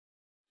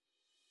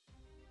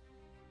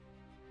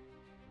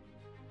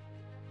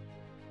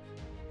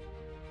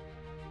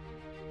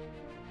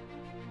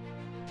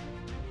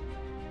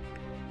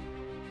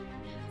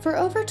For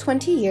over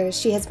 20 years,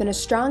 she has been a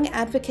strong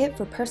advocate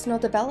for personal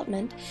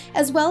development,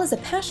 as well as a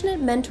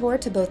passionate mentor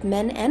to both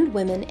men and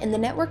women in the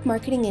network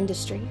marketing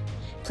industry.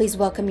 Please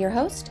welcome your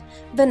host,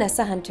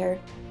 Vanessa Hunter.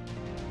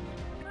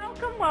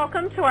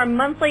 Welcome to our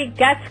monthly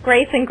Guts,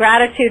 Grace, and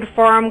Gratitude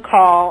Forum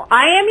call.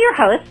 I am your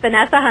host,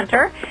 Vanessa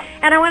Hunter,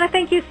 and I want to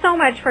thank you so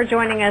much for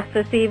joining us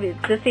this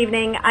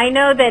evening. I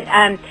know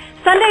that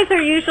Sundays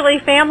are usually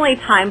family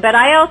time, but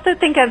I also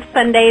think of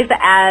Sundays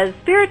as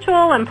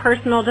spiritual and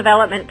personal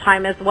development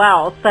time as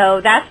well. So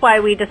that's why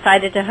we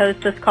decided to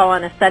host this call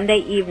on a Sunday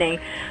evening.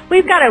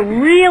 We've got a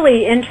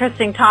really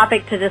interesting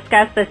topic to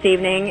discuss this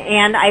evening,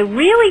 and I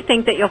really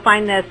think that you'll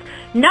find this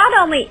not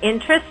only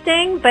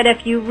interesting, but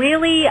if you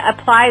really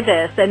apply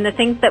this and the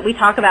things that we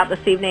talk about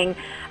this evening,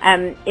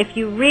 if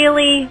you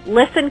really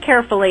listen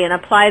carefully and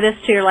apply this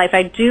to your life,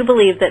 I do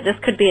believe that this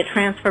could be a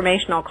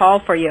transformational call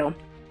for you.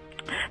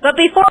 But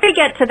before we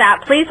get to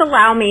that, please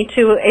allow me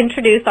to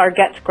introduce our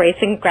Guts, Grace,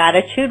 and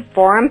Gratitude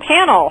Forum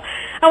panel.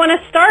 I want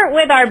to start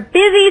with our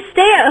busy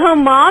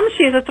stay-at-home mom.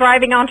 She's a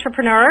thriving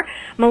entrepreneur.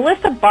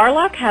 Melissa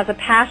Barlock has a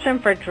passion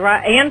for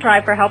and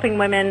drive for helping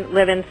women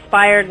live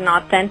inspired and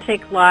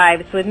authentic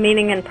lives with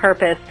meaning and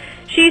purpose.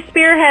 She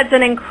spearheads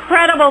an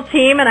incredible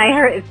team, and I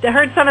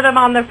heard some of them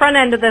on the front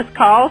end of this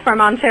call from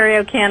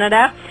Ontario,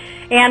 Canada.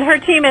 And her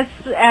team is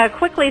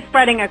quickly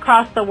spreading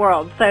across the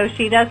world, so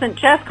she doesn't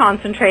just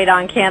concentrate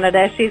on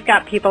Canada. She's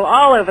got people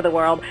all over the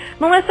world.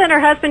 Melissa and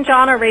her husband,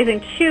 John, are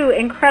raising two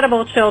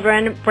incredible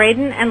children,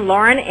 Braden and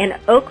Lauren, in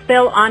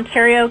Oakville,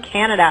 Ontario,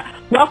 Canada.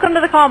 Welcome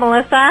to the call,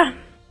 Melissa.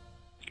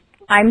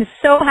 I'm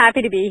so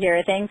happy to be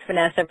here. Thanks,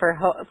 Vanessa,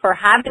 for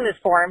having this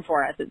forum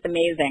for us. It's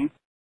amazing.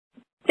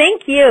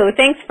 Thank you.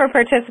 Thanks for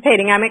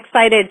participating. I'm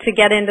excited to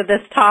get into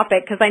this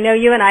topic because I know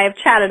you and I have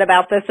chatted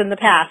about this in the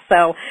past,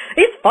 so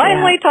it's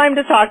finally time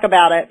to talk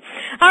about it.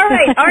 All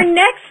right, our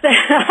next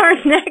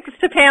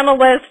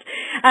panelist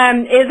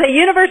is a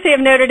University of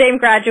Notre Dame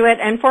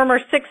graduate and former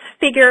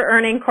six-figure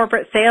earning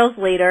corporate sales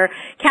leader.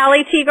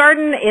 Callie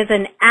Teagarden is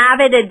an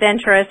avid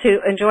adventurous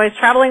who enjoys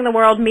traveling the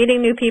world,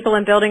 meeting new people,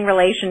 and building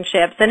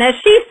relationships. And as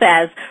she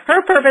says, her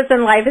purpose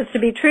in life is to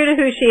be true to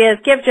who she is,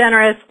 give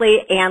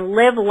generously, and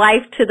live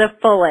life to the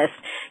fullest.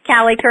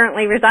 Callie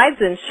currently resides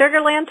in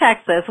Sugar Land,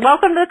 Texas.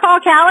 Welcome to the call,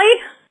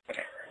 Callie.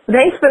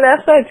 Thanks,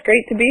 Vanessa. It's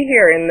great to be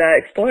here and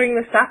exploring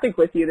this topic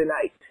with you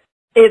tonight.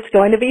 It's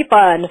going to be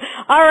fun.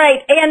 All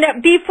right,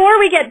 and before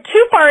we get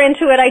too far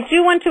into it, I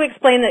do want to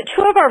explain that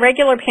two of our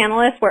regular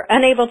panelists were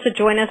unable to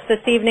join us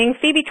this evening.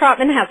 Phoebe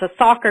Trotman has a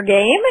soccer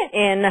game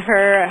in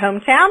her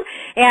hometown,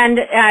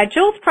 and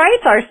Jules Price,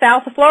 our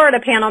South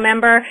Florida panel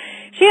member,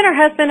 she and her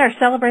husband are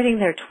celebrating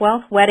their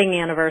 12th wedding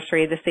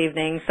anniversary this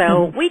evening,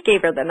 so we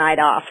gave her the night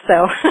off,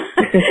 so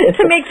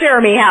to make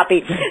Jeremy happy.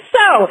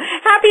 So,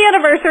 happy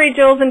anniversary,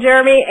 Jules and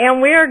Jeremy,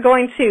 and we are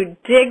going to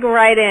dig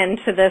right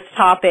into this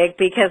topic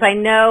because I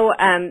know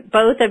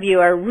both of you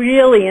are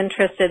really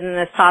interested in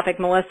this topic,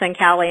 Melissa and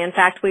Callie. In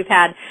fact, we've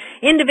had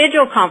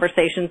individual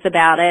conversations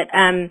about it.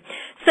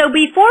 So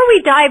before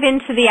we dive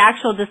into the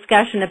actual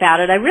discussion about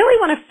it, I really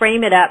want to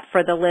frame it up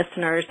for the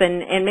listeners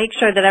and make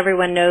sure that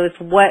everyone knows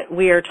what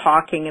we are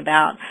talking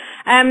about.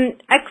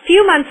 A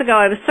few months ago,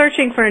 I was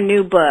searching for a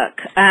new book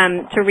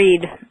to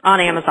read on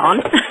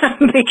Amazon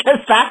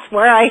because that's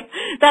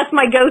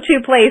my go-to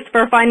place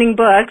for finding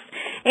books.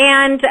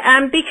 And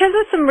because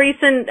of some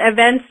recent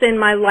events in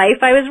my life,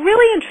 I was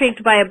really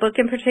intrigued by a book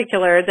in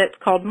particular that's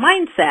called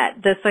Mindset,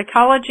 The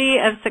Psychology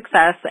of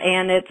Success,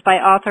 and it's by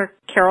author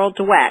Carol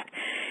Dweck.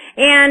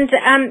 And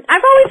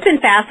I've always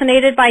been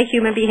fascinated by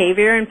human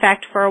behavior. In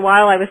fact, for a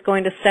while I was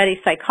going to study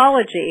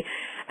psychology.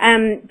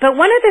 But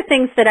one of the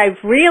things that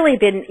I've really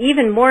been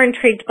even more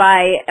intrigued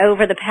by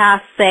over the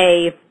past,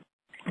 say,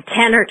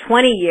 10 or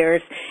 20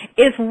 years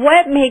is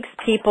what makes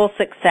people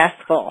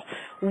successful.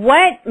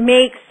 What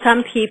makes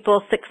some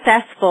people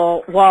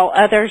successful while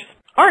others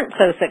aren't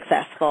so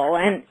successful?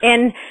 And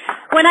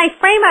when I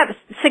frame up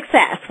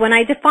success, when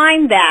I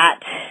define that,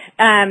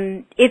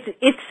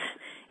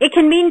 it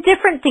can mean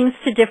different things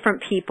to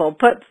different people,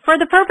 but for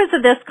the purpose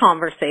of this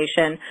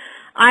conversation,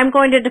 I'm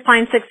going to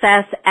define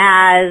success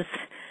as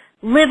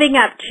living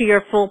up to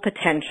your full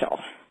potential.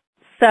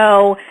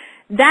 So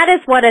that is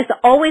what has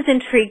always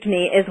intrigued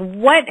me is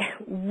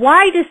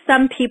why do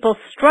some people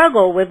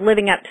struggle with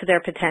living up to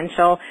their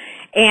potential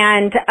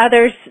and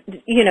others,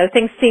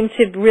 things seem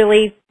to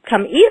really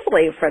come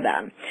easily for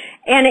them.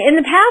 And in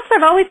the past,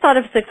 I've always thought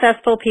of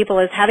successful people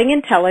as having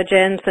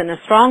intelligence and a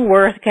strong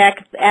work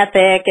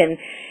ethic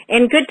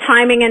and good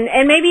timing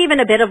and maybe even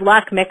a bit of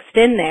luck mixed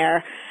in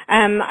there.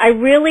 I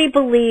really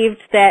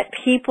believed that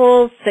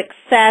people's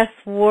success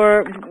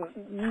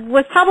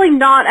was probably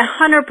not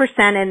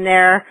 100% in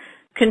their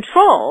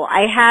control.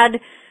 I had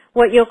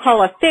what you'll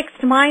call a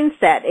fixed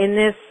mindset in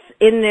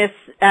this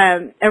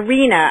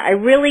arena. I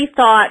really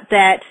thought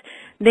that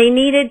they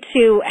needed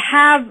to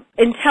have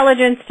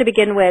intelligence to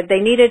begin with. They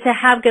needed to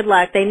have good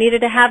luck. They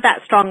needed to have that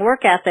strong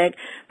work ethic.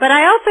 But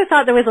I also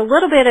thought there was a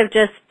little bit of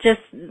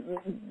just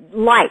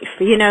life,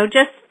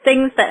 just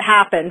things that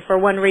happen for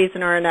one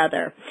reason or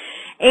another.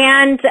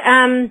 And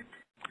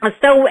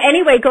So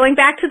anyway, going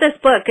back to this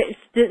book,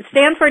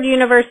 Stanford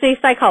University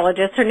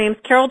psychologist, her name's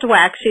Carol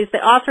Dweck, she's the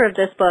author of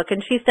this book,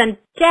 and she's done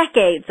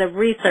decades of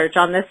research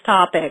on this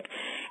topic.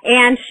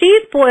 And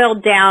she's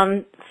boiled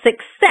down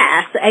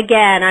success,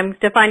 again, I'm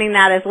defining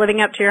that as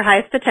living up to your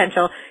highest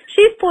potential,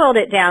 she's boiled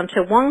it down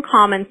to one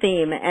common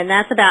theme, and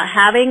that's about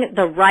having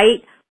the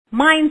right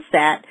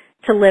mindset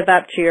to live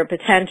up to your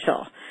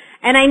potential.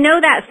 And I know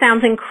that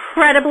sounds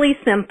incredibly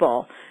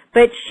simple,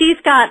 but she's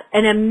got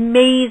an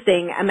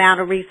amazing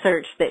amount of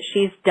research that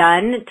she's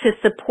done to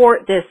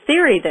support this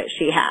theory that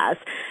she has.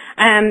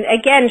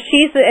 Again,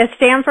 she's a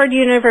Stanford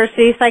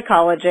University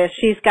psychologist.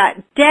 She's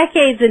got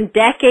decades and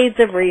decades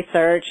of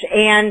research,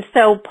 and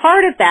so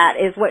part of that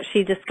is what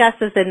she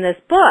discusses in this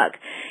book.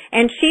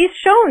 And she's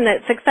shown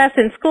that success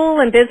in school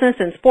and business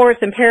and sports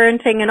and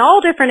parenting and all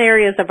different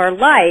areas of our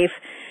life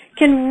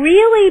can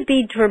really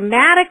be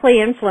dramatically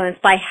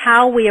influenced by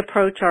how we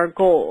approach our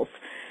goals.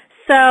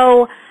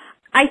 So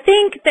I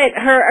think that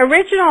her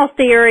original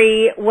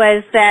theory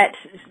was that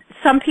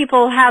some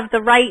people have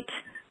the right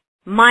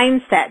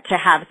mindset to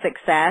have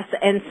success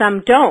and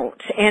some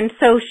don't. And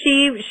so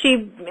she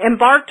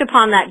embarked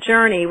upon that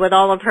journey with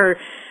all of her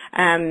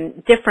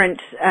different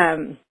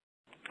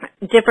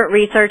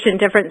research and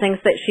different things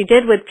that she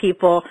did with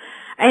people.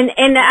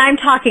 And I'm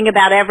talking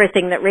about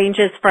everything that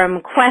ranges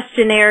from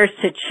questionnaires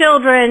to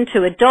children,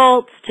 to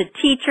adults, to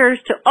teachers,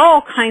 to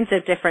all kinds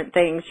of different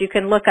things. You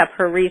can look up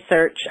her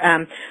research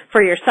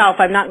for yourself.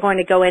 I'm not going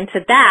to go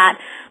into that.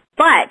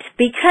 But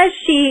because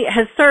she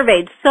has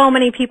surveyed so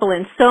many people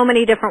in so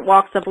many different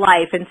walks of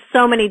life in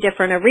so many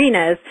different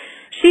arenas,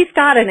 she's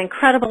got an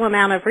incredible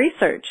amount of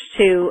research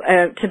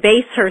to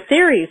base her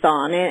theories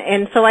on.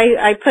 And so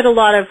I put a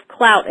lot of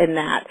clout in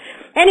that.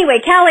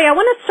 Anyway, Callie, I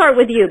want to start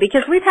with you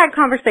because we've had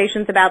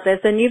conversations about this,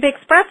 and you've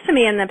expressed to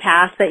me in the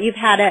past that you've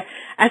had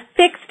a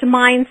fixed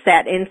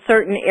mindset in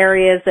certain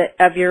areas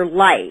of your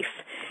life.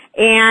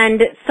 And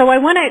so I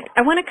want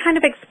to kind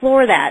of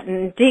explore that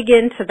and dig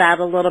into that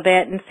a little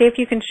bit and see if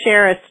you can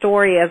share a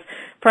story of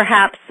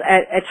perhaps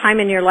a time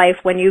in your life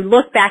when you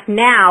look back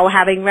now,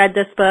 having read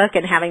this book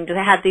and having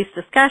had these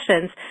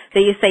discussions,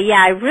 that you say,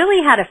 yeah, I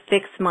really had a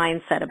fixed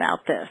mindset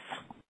about this.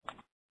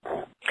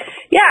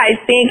 Yeah, I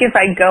think if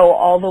I go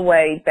all the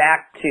way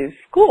back to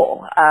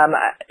school,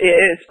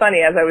 it's funny,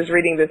 as I was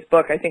reading this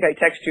book, I think I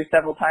texted you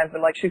several times,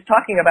 and like, she's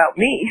talking about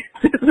me.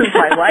 This is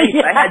my life.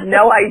 Yeah. I had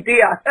no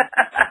idea.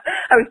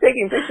 I was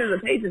taking pictures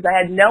of pages. I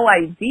had no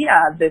idea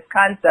this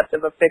concept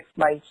of a fixed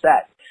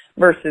mindset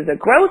versus a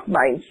growth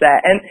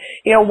mindset. And,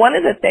 you know, one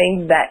of the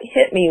things that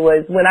hit me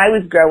was when I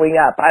was growing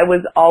up, I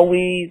was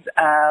always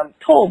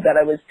told that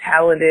I was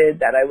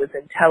talented, that I was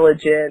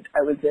intelligent.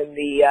 I was in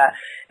the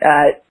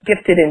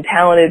gifted and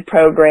talented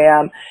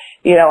program.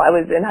 You know, I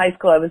was in high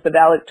school. I was the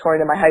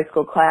valedictorian in my high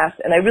school class,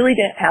 and I really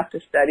didn't have to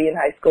study in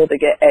high school to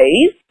get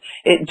A's.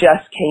 It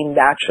just came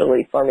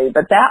naturally for me.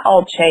 But that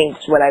all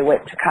changed when I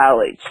went to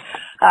college.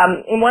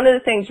 And one of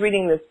the things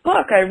reading this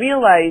book, I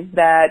realized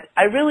that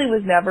I really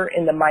was never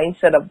in the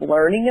mindset of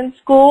learning in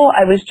school.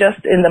 I was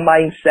just in the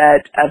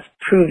mindset of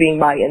proving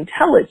my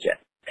intelligence.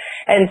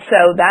 And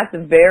so that's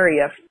very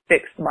a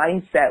fixed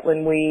mindset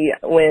when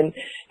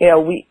you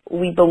know,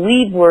 we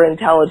believe we're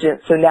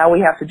intelligent, so now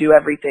we have to do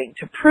everything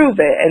to prove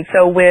it. And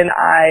so when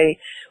I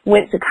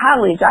went to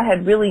college, I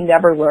had really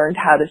never learned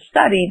how to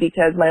study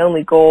because my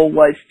only goal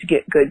was to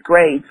get good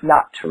grades,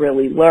 not to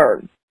really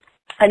learn.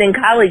 And in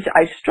college,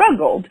 I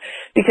struggled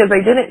because I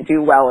didn't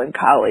do well in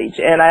college.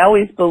 And I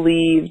always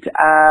believed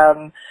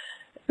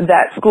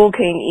that school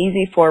came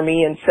easy for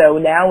me, and so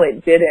now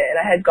it didn't.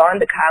 And I had gone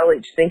to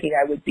college thinking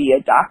I would be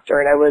a doctor,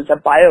 and I was a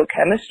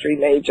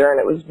biochemistry major, and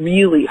it was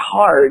really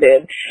hard.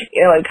 And, you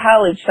know, in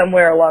college,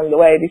 somewhere along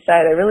the way, I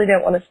decided I really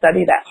didn't want to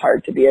study that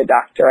hard to be a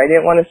doctor. I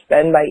didn't want to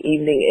spend my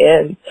evening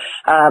in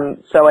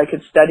so I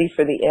could study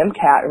for the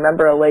MCAT. I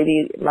remember a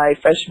lady my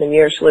freshman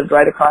year, she lived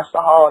right across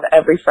the hall, and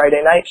every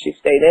Friday night she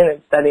stayed in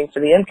and studying for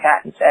the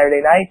MCAT and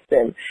Saturday nights.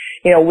 And,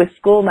 you know, with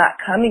school not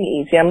coming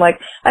easy, I'm like,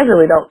 I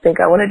really don't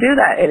think I want to do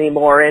that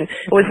anymore. And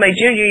it was my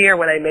junior year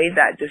when I made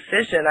that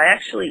decision. I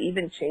actually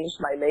even changed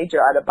my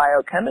major out of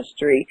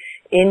biochemistry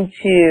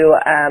into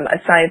a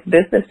science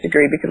business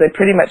degree because I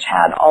pretty much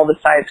had all the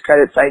science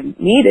credits I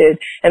needed.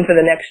 And for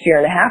the next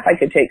year and a half, I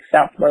could take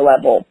sophomore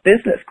level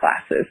business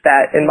classes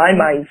that in my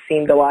mind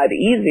seemed a lot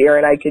easier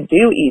and I could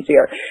do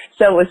easier.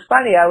 So it was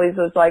funny. I always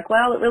was like,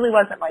 well, it really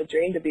wasn't my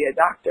dream to be a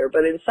doctor.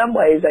 But in some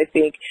ways, I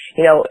think,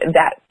 you know,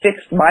 that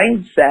fixed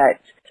mindset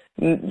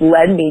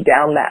led me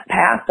down that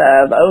path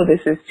of, oh, this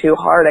is too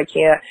hard. I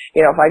can't,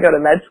 you know, if I go to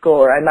med school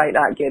or I might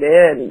not get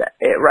in,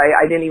 right?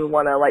 I didn't even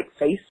want to like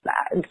face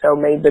that. And so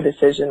made the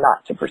decision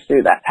not to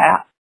pursue that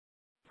path.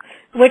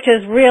 Which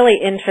is really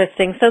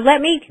interesting. So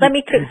let me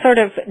sort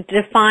of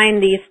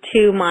define these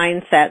two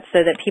mindsets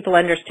so that people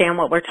understand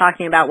what we're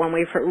talking about when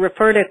we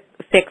refer to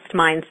fixed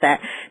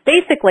mindset.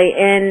 Basically,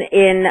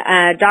 in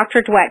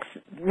Dr. Dweck's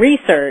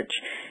research,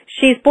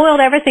 she's boiled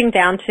everything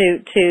down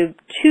to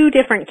two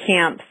different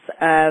camps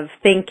of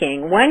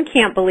thinking. One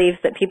camp believes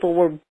that people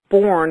were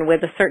born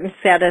with a certain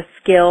set of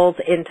skills,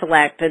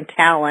 intellect, and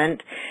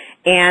talent,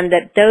 and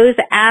that those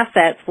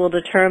assets will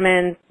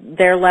determine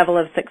their level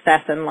of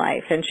success in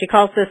life. And she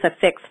calls this a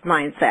fixed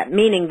mindset,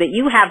 meaning that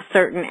you have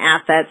certain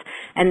assets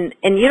and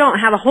you don't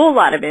have a whole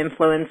lot of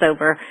influence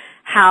over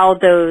how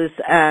those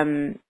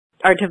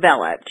are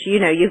developed. You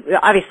know,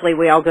 obviously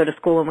we all go to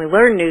school and we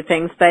learn new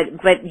things,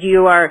 but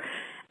you are,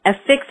 a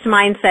fixed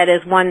mindset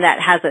is one that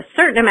has a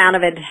certain amount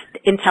of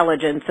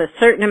intelligence, a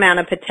certain amount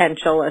of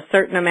potential, a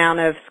certain amount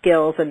of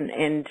skills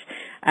and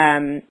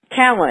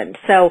talent.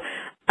 So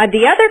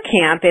the other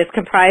camp is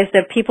comprised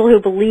of people who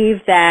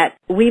believe that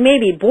we may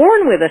be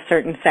born with a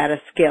certain set of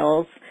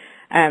skills,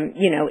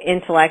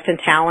 intellect and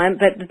talent,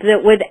 but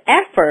that with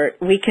effort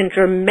we can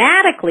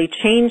dramatically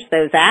change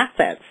those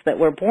assets that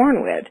we're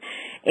born with.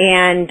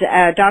 And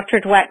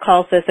Dr. Dweck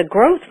calls this a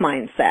growth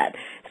mindset.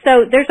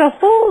 So there's a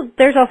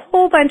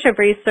whole bunch of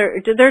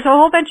research, there's a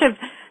whole bunch of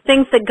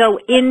things that go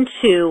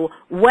into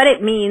what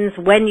it means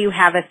when you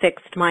have a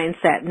fixed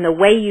mindset and the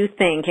way you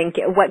think. And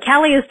what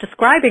Callie is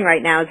describing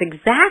right now is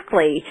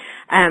exactly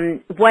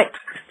what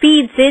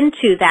feeds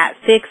into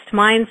that fixed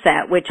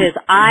mindset, which is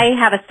I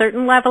have a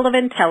certain level of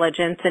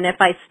intelligence, and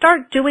if I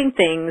start doing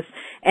things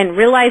and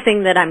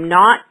realizing that I'm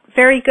not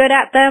very good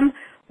at them,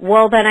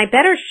 well, then I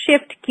better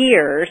shift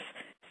gears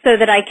so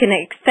that I can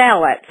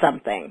excel at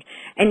something.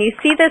 And you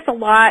see this a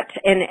lot,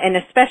 and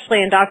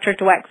especially in Dr.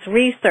 Dweck's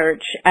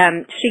research.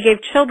 She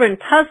gave children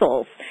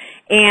puzzles,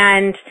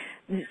 and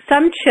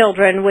some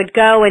children would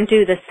go and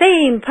do the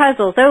same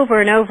puzzles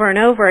over and over and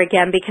over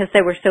again because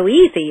they were so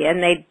easy,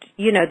 and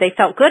they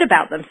felt good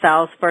about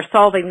themselves for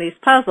solving these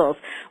puzzles.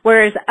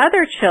 Whereas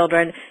other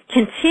children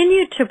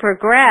continued to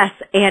progress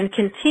and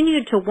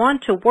continued to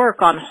want to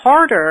work on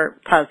harder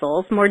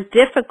puzzles, more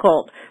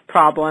difficult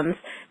problems,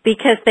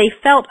 because they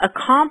felt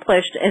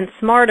accomplished and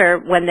smarter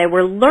when they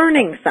were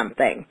learning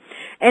something.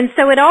 And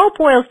so it all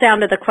boils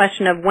down to the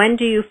question of, when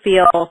do you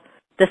feel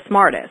the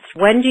smartest?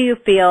 When do you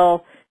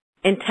feel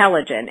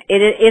intelligent?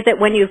 Is it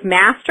when you've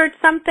mastered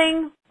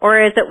something,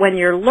 or is it when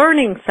you're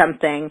learning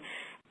something?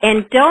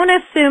 And don't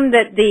assume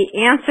that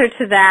the answer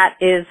to that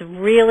is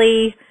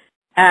really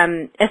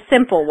a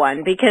simple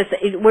one, because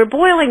we're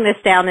boiling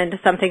this down into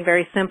something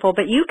very simple,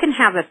 but you can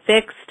have a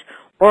fixed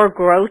or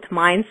growth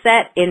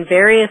mindset in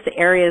various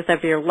areas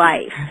of your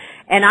life.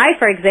 And I,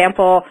 for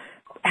example,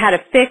 had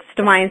a fixed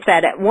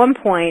mindset at one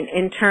point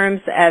in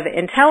terms of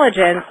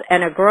intelligence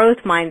and a growth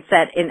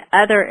mindset in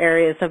other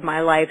areas of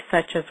my life,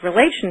 such as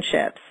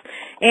relationships.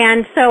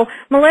 And so,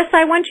 Melissa,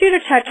 I want you to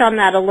touch on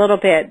that a little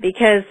bit,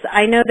 because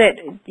I know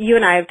that you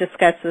and I have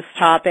discussed this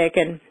topic,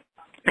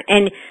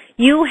 and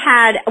you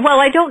had, well,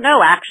 I don't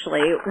know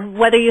actually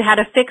whether you had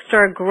a fixed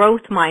or a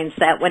growth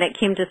mindset when it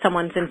came to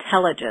someone's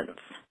intelligence.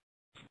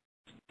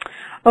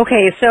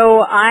 Okay,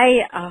 so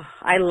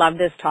I love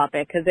this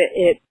topic because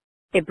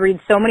it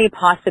breeds so many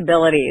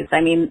possibilities.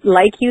 I mean,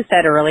 like you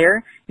said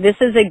earlier, this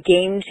is a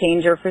game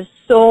changer for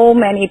so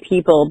many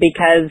people,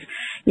 because,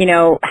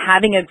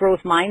 having a growth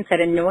mindset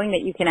and knowing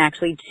that you can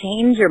actually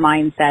change your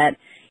mindset,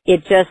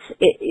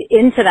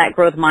 into that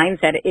growth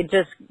mindset, it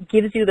just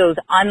gives you those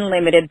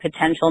unlimited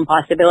potential and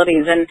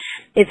possibilities. And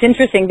it's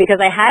interesting because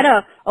I had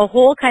a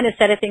whole kind of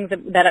set of things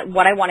that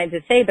what I wanted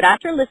to say, but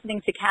after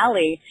listening to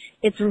Callie,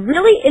 it's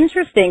really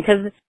interesting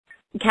because,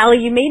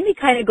 Callie, you made me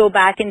kind of go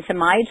back into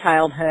my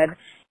childhood,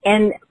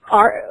 and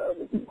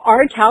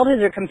our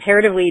childhoods are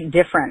comparatively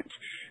different.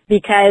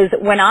 Because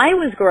when I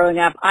was growing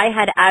up, I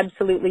had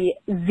absolutely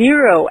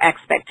zero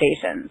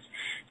expectations.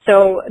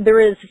 So there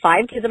is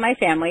 5 kids in my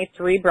family,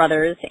 3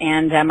 brothers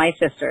and my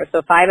sister,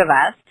 so 5 of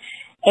us.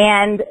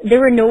 And there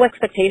were no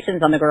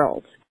expectations on the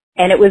girls.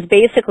 And it was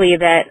basically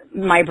that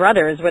my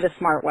brothers were the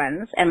smart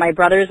ones, and my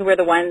brothers were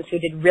the ones who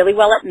did really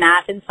well at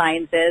math and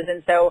sciences.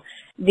 And so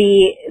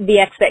the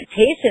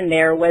expectation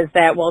there was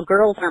that, well,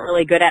 girls aren't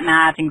really good at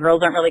math and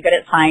girls aren't really good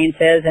at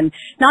sciences. And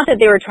not that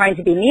they were trying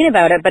to be mean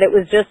about it, but it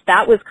was just,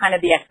 that was kind of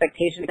the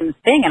expectation and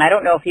thing. And I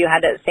don't know if you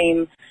had that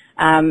same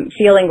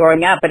feeling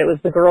growing up, but it was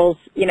the girls,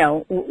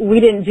 we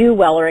didn't do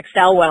well or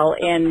excel well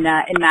in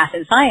math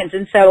and science.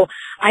 And so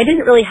I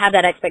didn't really have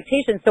that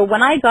expectation. So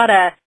when I got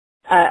a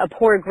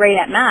poor grade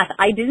at math,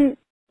 I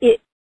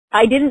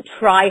didn't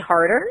try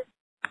harder,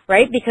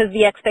 right? Because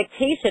the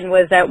expectation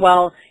was that,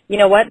 well, you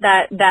know what,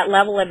 that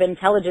level of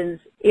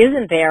intelligence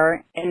isn't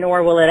there, and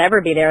nor will it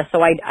ever be there,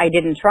 so I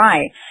didn't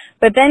try.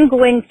 But then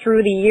going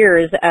through the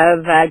years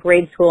of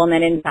grade school and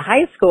then into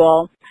high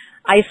school,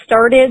 I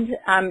started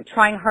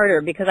trying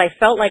harder because I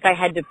felt like I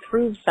had to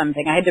prove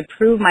something. I had to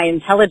prove my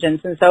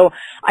intelligence. And so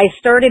I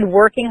started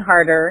working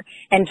harder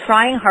and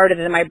trying harder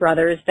than my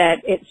brothers,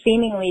 that it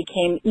seemingly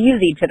came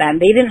easy to them.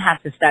 They didn't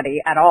have to study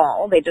at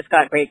all. They just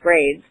got great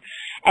grades.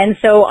 And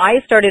so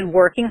I started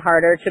working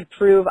harder to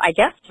prove, I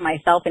guess, to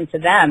myself and to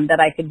them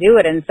that I could do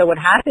it. And so what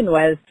happened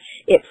was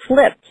it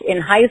flipped in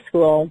high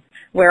school,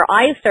 where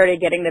I started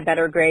getting the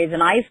better grades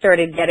and I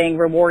started getting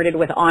rewarded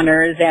with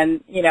honors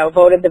and,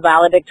 voted the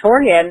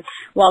valedictorian,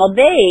 while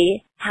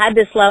they had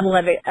this level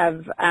of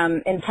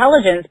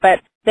intelligence, but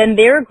then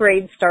their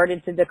grades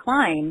started to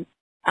decline.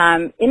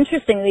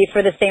 Interestingly,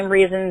 for the same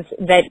reasons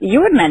that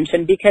you had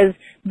mentioned, because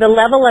the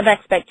level of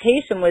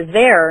expectation was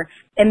there,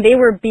 and they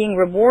were being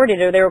rewarded,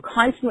 or they were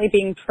constantly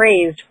being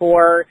praised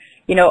for,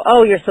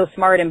 oh, you're so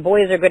smart and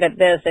boys are good at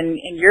this and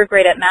you're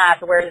great at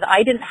math, whereas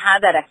I didn't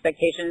have that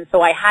expectation,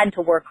 so I had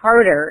to work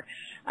harder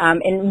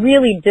and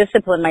really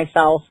discipline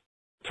myself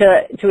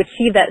to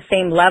achieve that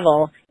same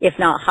level, if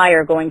not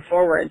higher, going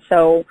forward.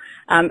 So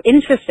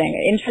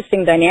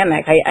interesting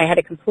dynamic. I had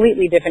a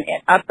completely different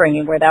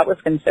upbringing where that was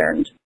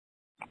concerned.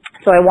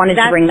 So I wanted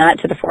to bring that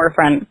to the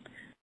forefront.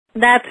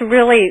 That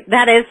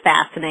is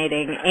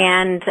fascinating.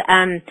 And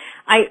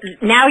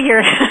now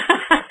you're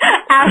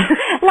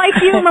like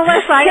you,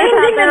 Melissa, I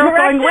was there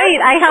going, wait,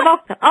 I have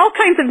all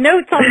kinds of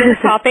notes on this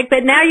topic,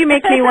 but now you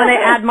make me want to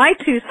add my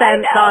 2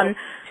 cents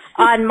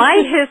on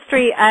my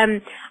history.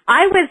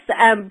 I was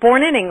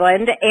born in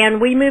England, and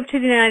we moved to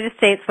the United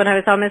States when I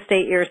was almost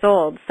 8 years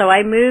old. So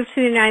I moved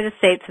to the United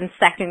States in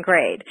 2nd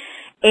grade.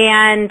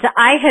 And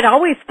I had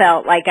always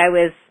felt like I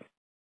was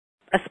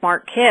a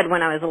smart kid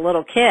when I was a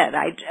little kid.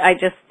 I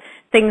just,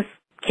 things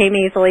came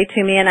easily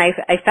to me, and I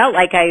felt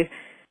like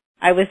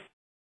I was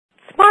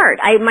smart.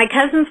 My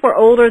cousins were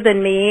older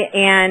than me,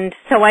 and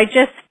so I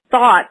just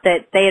thought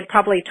that they had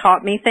probably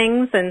taught me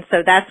things, and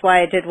so that's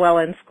why I did well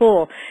in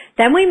school.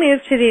 Then we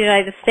moved to the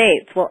United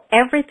States. Well,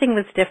 everything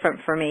was different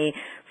for me,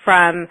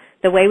 from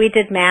the way we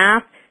did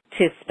math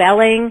to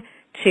spelling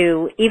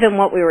to even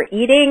what we were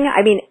eating.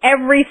 I mean,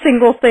 every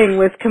single thing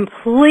was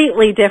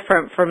completely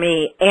different for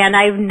me, and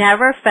I've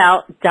never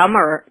felt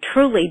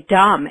truly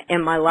dumb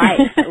in my life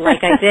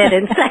like I did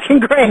in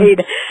 2nd grade.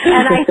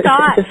 And I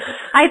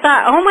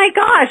thought, oh my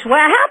gosh,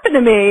 what happened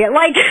to me?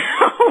 Like,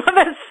 all of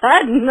a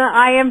sudden,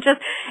 I am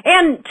just,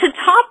 and to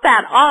top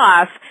that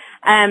off,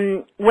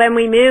 when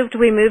we moved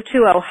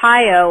to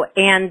Ohio,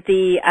 and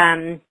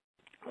the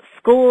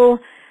school,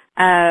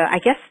 I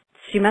guess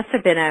she must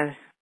have been a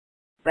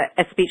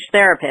speech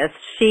therapist.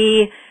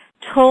 She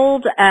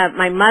told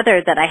my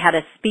mother that I had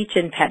a speech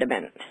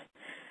impediment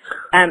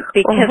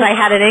because I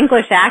had an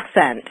English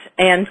accent,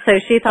 and so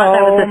she thought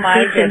that was a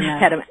speech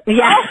impediment.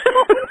 Yeah.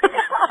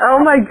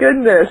 Oh my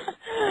goodness.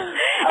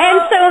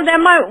 And so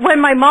then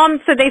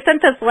so they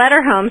sent this letter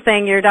home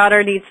saying your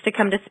daughter needs to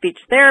come to speech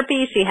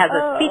therapy. She has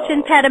a speech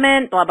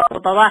impediment, blah, blah, blah,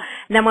 blah, blah.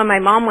 And then when my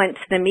mom went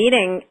to the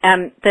meeting,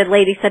 the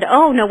lady said,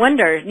 oh, no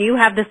wonder, you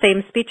have the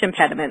same speech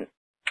impediment.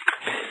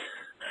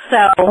 So,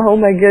 oh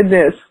my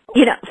goodness.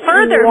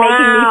 Further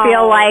making me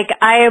feel like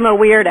I am a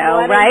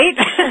weirdo, right?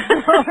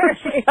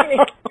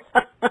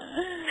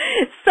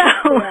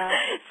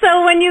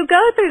 So when you go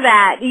through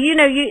that,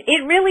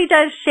 it really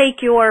does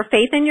shake your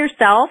faith in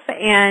yourself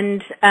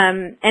and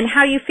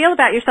how you feel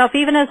about yourself,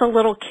 even as a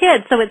little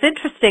kid. So it's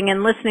interesting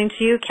in listening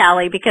to you,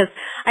 Callie, because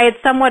I had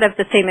somewhat of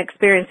the same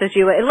experience as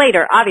you.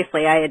 Later,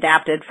 obviously, I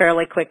adapted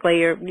fairly quickly.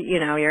 You're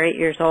 8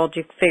 years old.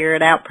 You figure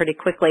it out pretty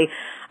quickly.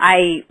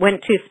 I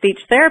went to speech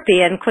therapy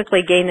and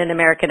quickly gained an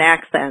American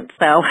accent.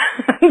 So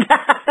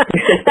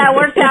that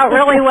worked out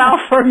really well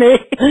for me.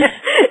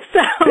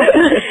 So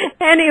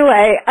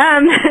anyway,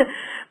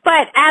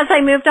 but as I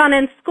moved on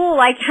in school,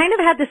 I kind of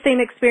had the same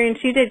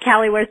experience you did,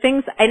 Callie, where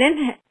things,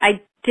 I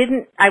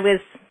was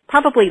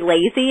probably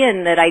lazy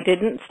in that I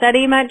didn't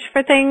study much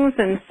for things.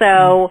 And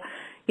so,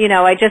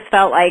 I just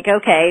felt like,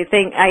 okay,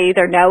 I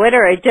either know it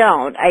or I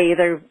don't. I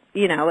either,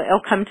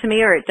 it'll come to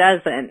me or it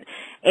doesn't.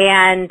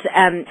 And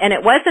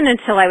it wasn't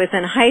until I was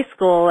in high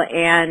school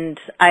and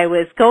I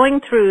was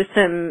going through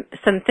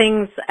some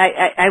things.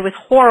 I was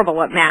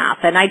horrible at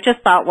math, and I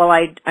just thought, well,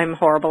 I'm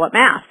horrible at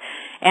math.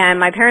 And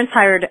my parents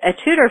hired a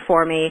tutor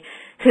for me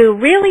who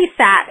really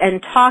sat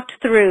and talked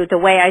through the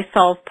way I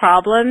solve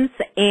problems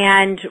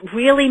and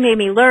really made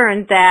me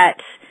learn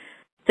that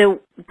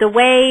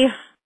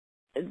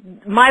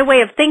my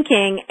way of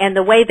thinking and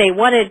the way they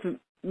wanted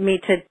me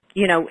to,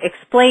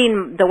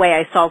 explain the way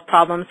I solve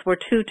problems were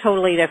two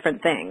totally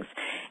different things.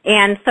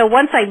 And so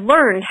once I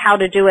learned how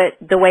to do it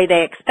the way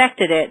they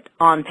expected it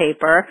on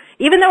paper,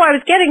 even though I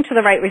was getting to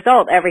the right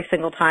result every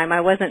single time,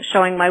 I wasn't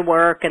showing my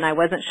work and I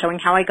wasn't showing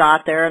how I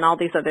got there and all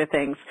these other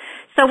things.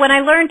 So when I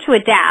learned to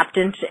adapt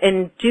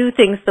and do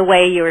things the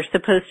way you were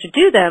supposed to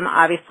do them,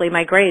 obviously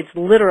my grades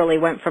literally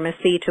went from a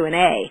C to an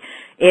A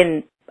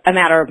in a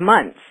matter of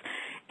months.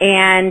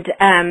 And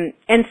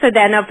so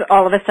then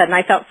all of a sudden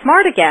I felt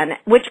smart again,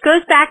 which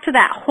goes back to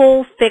that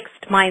whole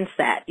fixed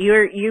mindset.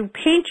 You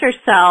paint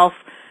yourself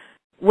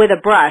with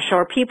a brush,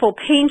 or people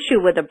paint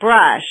you with a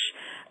brush,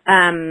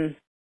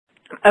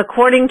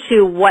 according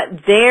to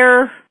what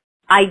their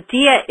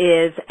idea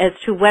is as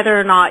to whether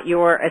or not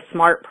you're a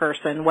smart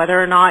person,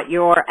 whether or not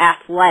you're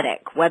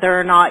athletic, whether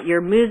or not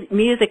you're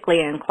musically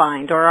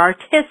inclined or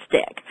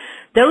artistic.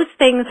 Those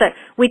things that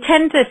we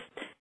tend to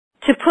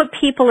put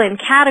people in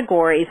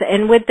categories,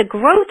 and with the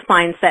growth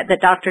mindset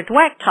that Dr.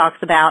 Dweck talks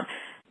about,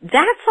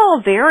 that's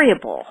all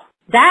variable.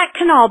 That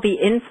can all be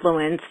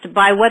influenced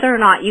by whether or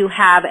not you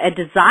have a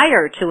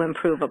desire to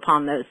improve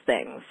upon those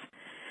things.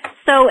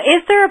 So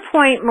is there a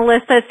point,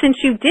 Melissa, since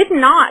you did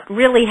not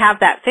really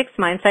have that fixed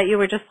mindset, you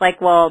were just like,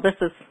 well, this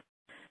is,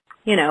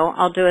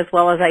 I'll do as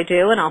well as I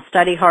do and I'll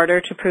study harder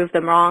to prove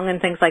them wrong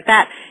and things like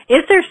that.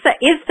 Is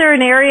there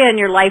an area in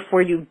your life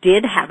where you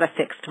did have a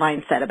fixed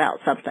mindset about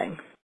something?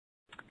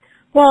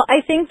 Well,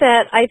 I think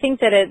that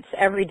it's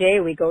every day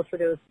we go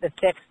through the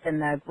fixed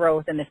and the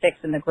growth and the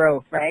fixed and the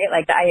growth, right?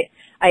 Like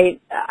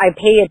I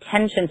pay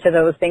attention to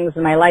those things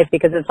in my life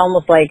because it's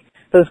almost like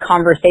those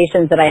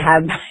conversations that I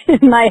have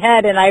in my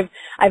head. And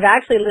I've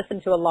actually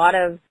listened to a lot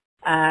of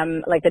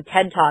like the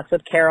TED Talks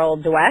with Carol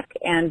Dweck,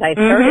 and I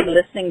started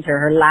listening to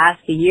her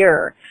last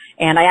year.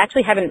 And I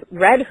actually haven't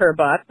read her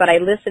book, but I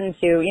listen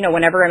to,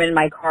 whenever I'm in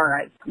my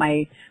car,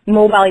 my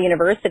mobile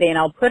university, and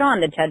I'll put on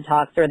the TED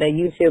Talks or the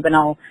YouTube, and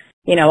I'll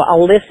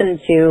listen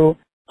to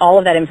all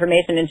of that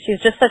information. And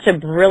she's just such a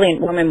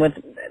brilliant woman with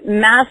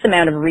mass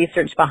amount of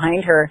research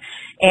behind her.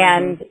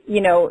 And,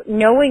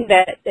 knowing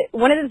that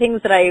one of the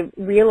things that I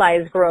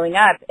realized growing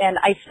up, and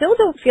I still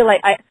don't feel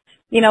like I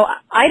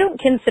don't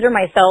consider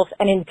myself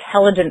an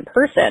intelligent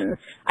person.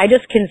 I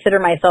just consider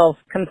myself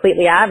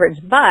completely average.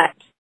 But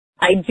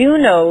I do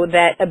know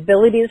that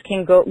abilities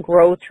can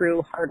grow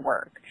through hard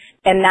work.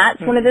 And that's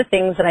one of the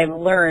things that I've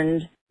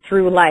learned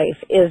through life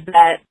is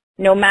that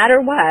no matter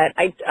what,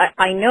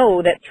 I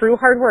know that through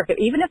hard work,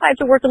 even if I have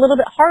to work a little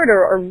bit harder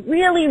or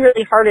really,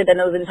 really harder than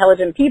those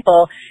intelligent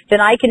people,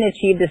 then I can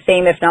achieve the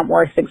same, if not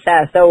more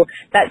success. So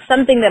that's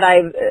something that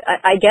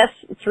I guess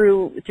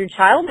through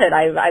childhood,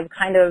 I've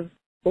kind of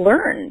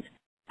learned.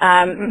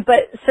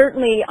 But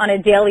certainly on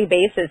a daily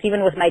basis,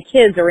 even with my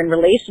kids or in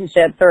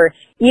relationships or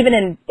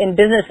even in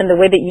business and the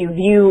way that you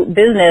view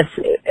business,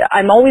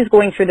 I'm always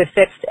going through the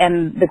fixed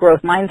and the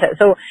growth mindset.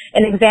 So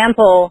an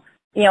example,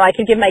 I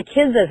could give my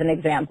kids as an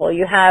example.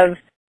 You have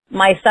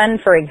my son,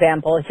 for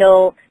example.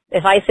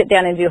 If I sit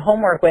down and do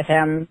homework with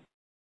him,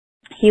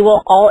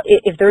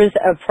 if there's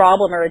a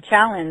problem or a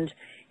challenge,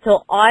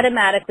 he'll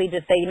automatically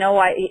just say,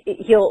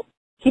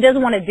 he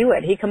doesn't want to do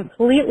it. He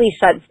completely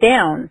shuts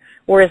down.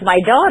 Whereas my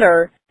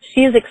daughter,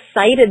 she's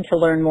excited to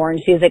learn more, and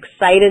she's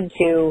excited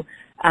to,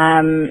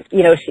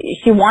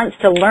 she wants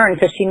to learn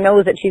because she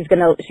knows that she's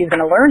gonna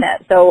learn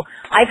it. So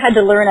I've had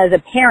to learn as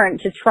a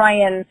parent to try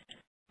and,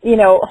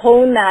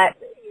 hone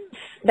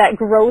that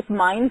growth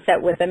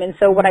mindset with them. And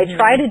so what I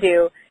try to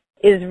do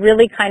is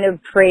really kind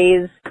of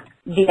praise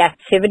the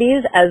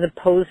activities as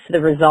opposed to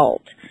the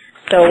result.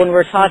 So when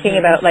we're talking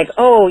about like,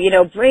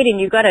 Braden,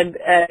 you got an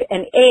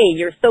A,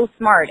 you're so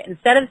smart.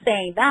 Instead of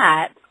saying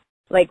that,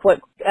 like what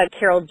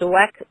Carol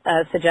Dweck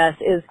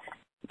suggests is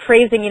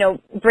praising,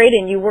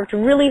 Braden, you worked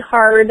really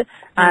hard.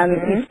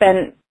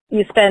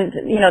 You spent,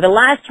 the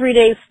last 3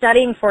 days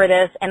studying for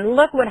this, and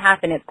look what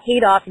happened. It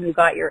paid off and you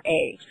got your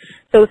A.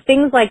 So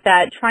things like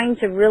that, trying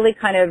to really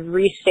kind of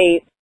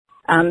reshape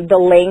the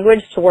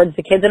language towards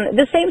the kids. And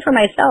the same for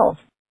myself.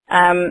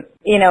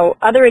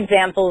 Other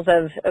examples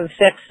of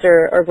fixed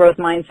or growth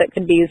mindset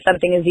could be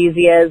something as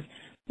easy as,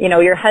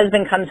 your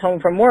husband comes home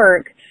from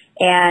work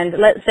and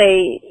let's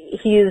say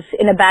he's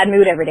in a bad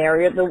mood every day,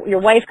 or your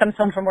wife comes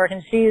home from work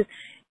and she's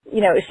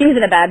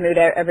in a bad mood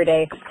every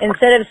day.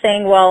 Instead of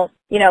saying,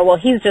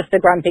 he's just a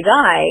grumpy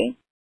guy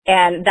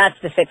and that's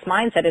the fixed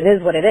mindset. It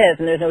is what it is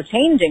and there's no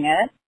changing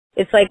it.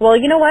 It's like, well,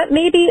 you know what?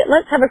 Maybe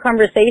let's have a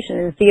conversation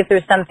and see if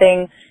there's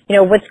something,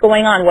 what's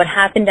going on? What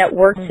happened at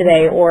work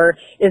today? Or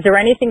is there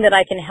anything that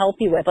I can help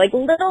you with? Like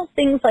little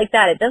things like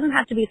that. It doesn't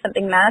have to be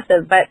something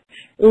massive, but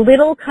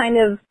little kind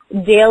of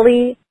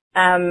daily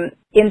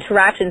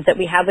interactions that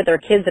we have with our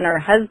kids and our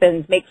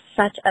husbands make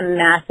such a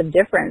massive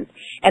difference.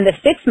 And the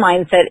fixed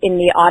mindset in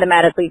me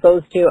automatically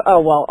goes to,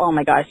 oh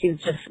my gosh, he's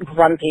just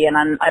grumpy and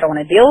I don't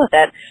want to deal with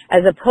it,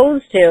 as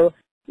opposed to,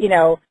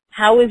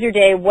 how was your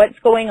day? What's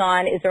going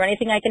on? Is there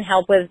anything I can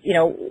help with?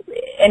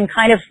 And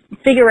kind of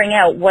figuring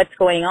out what's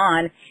going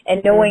on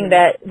and knowing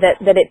that's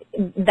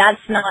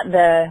not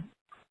the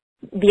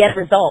end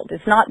result.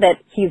 It's not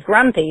that he's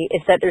grumpy.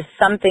 It's that there's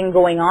something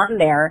going on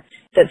there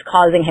that's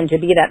causing him to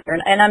be that.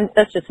 And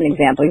that's just an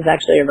example. He's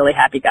actually a really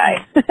happy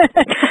guy. It's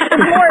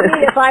more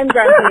me if I'm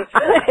grumpy.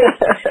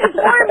 It's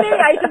more me.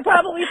 I should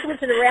probably switch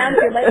it around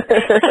to, let's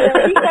say,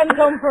 he comes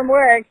home from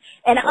work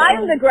and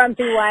I'm the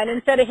grumpy one,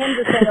 instead of him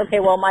just saying, okay,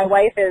 well, my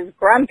wife is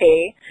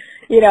grumpy,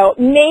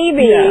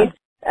 maybe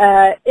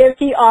if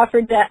he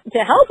offered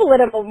to help a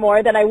little bit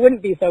more, then I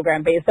wouldn't be so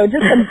grumpy. So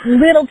just some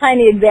little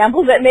tiny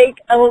examples that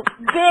make a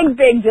big,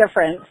 big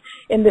difference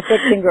in the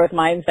fixed and growth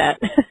mindset.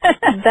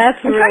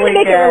 That's really trying to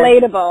make good. it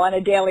relatable on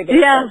a daily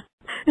basis. Yeah.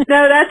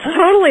 No, that's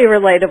totally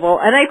relatable.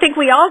 And I think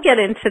we all get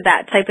into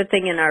that type of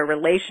thing in our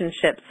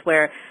relationships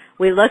where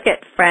we look at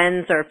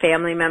friends or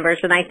family members,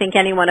 and I think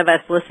any one of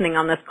us listening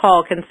on this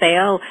call can say,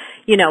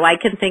 I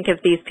can think of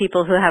these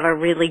people who have a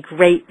really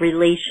great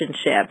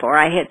relationship, or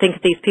I think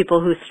of these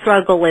people who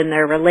struggle in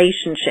their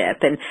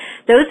relationship. And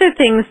those are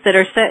things that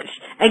are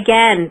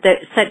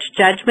such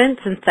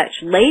judgments and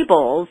such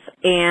labels.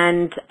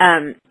 And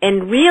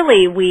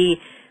really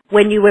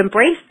when you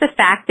embrace the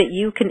fact that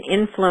you can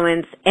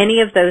influence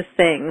any of those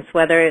things,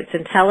 whether it's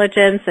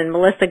intelligence, and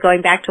Melissa,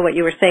 going back to what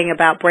you were saying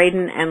about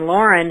Braden and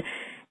Lauren,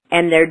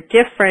 and the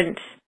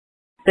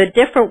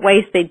different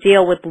ways they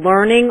deal with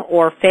learning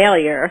or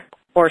failure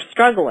or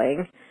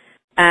struggling,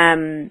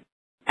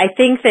 I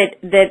think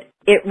that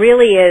it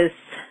really is,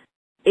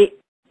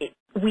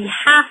 we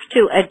have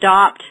to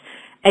adopt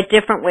a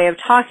different way of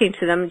talking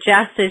to them,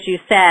 just as you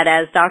said,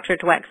 as Dr.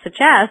 Dweck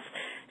suggests,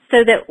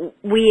 so that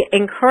we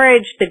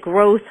encourage the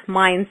growth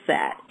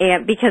mindset,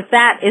 and because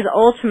that is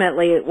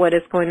ultimately what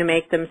is going to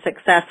make them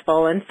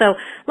successful. And so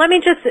let me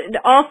just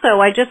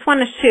also, I just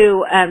wanted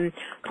to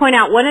point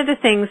out one of the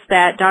things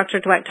that Dr.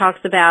 Dweck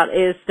talks about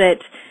is that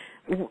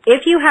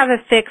if you have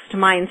a fixed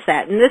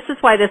mindset, and this is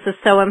why this is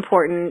so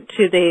important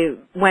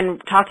when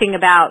talking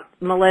about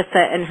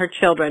Melissa and her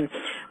children,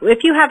 if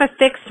you have a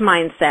fixed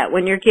mindset,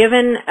 when you're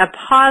given a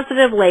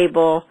positive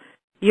label,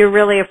 you're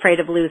really afraid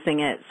of losing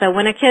it. So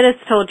when a kid is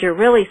told you're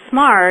really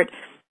smart,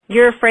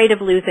 you're afraid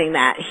of losing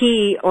that.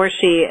 He or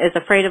she is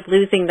afraid of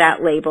losing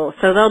that label.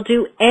 So they'll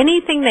do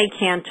anything they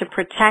can to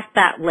protect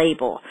that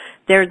label.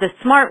 They're the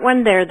smart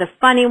one, they're the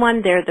funny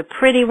one, they're the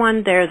pretty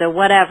one, they're the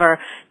whatever.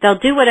 They'll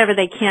do whatever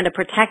they can to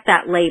protect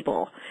that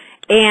label.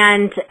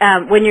 And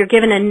when you're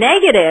given a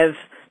negative,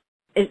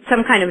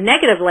 some kind of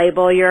negative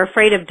label, you're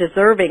afraid of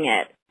deserving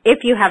it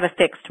if you have a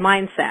fixed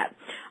mindset.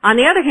 On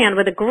the other hand,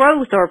 with a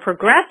growth or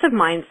progressive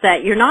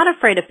mindset, you're not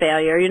afraid of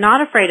failure, you're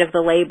not afraid of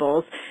the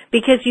labels,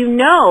 because you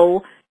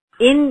know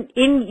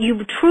you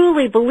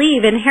truly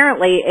believe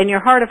inherently in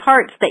your heart of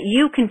hearts that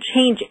you can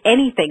change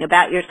anything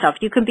about yourself.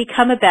 You can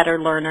become a better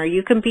learner.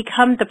 You can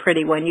become the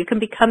pretty one. You can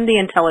become the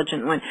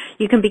intelligent one.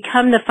 You can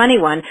become the funny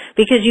one,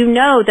 because you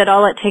know that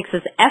all it takes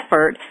is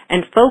effort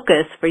and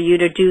focus for you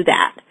to do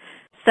that.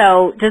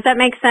 So does that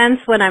make sense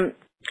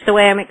the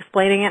way I'm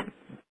explaining it?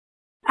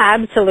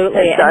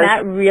 Absolutely. And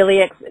that really,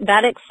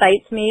 that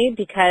excites me,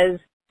 because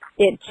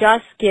it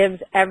just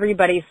gives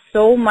everybody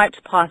so much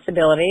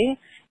possibility.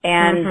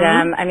 And,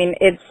 I mean,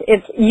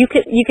 you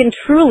can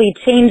truly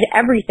change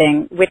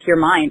everything with your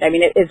mind. I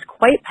mean, it is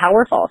quite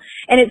powerful.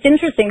 And it's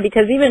interesting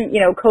because even,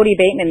 Cody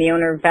Bateman, the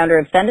owner and founder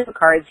of Send Out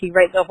Cards, he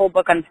writes a whole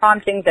book on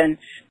promptings and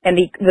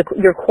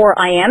your core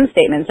I am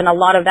statements. And a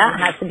lot of that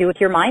has to do with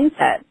your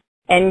mindset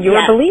and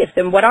your beliefs,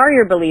 and what are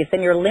your beliefs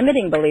and your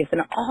limiting beliefs. And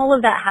all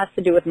of that has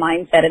to do with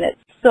mindset. And it's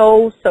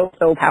so, so,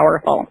 so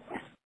powerful.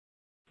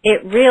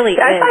 It really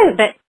is.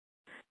 But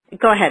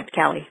go ahead,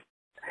 Callie.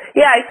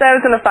 Yeah, I said I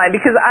was going to find,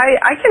 because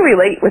I can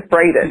relate with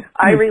Braden.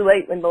 I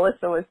relate when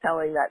Melissa was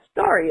telling that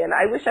story, and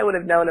I wish I would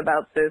have known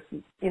about this,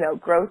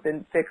 growth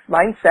and fixed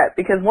mindset,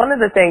 because one of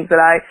the things that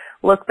I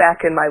look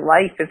back in my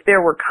life, if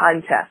there were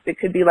contests,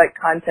 it could be like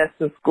contests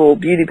in school,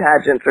 beauty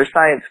pageants or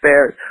science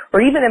fairs,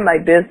 or even in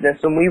my business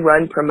when we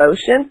run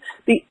promotions,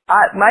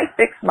 my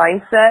fixed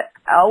mindset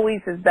always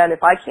has been,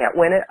 if I can't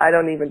win it, I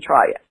don't even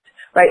try it,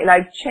 right? And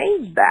I've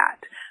changed that.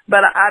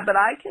 But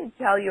I can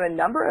tell you a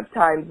number of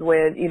times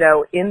when,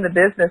 in the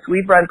business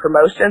we've run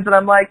promotions and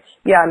I'm like,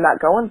 yeah, I'm not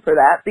going for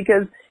that,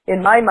 because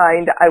in my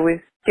mind I was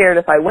scared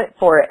if I went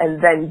for it and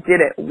then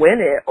didn't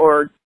win it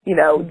or,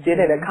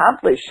 didn't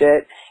accomplish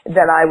it,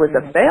 then I was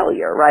a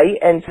failure, right?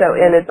 And so,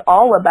 and it's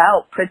all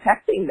about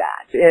protecting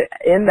that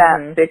in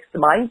that fixed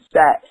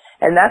mindset.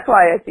 And that's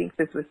why I think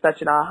this was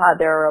such an aha.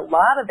 There are a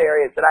lot of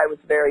areas that I was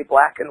very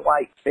black and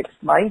white fixed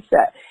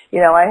mindset.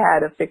 I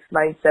had a fixed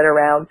mindset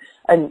around,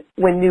 and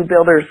when new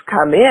builders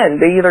come in,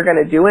 they're either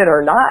going to do it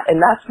or not. And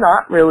that's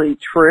not really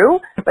true,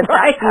 but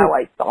that's how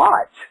I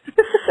thought.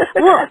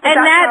 Well,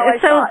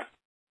 and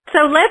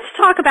so let's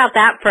talk about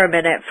that for a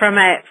minute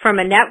from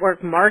a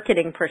network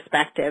marketing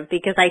perspective,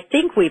 because I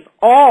think we've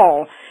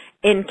all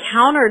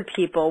encountered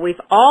people. We've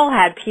all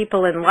had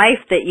people in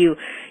life that you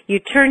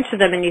turn to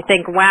them and you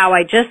think, wow,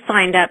 I just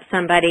signed up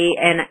somebody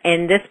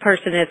and this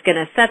person is going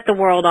to set the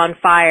world on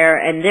fire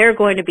and they're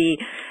going to be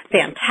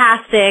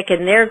fantastic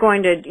and they're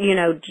going to,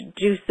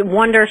 do some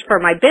wonders for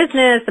my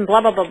business and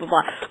blah, blah, blah, blah,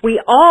 blah.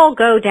 We all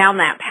go down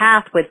that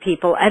path with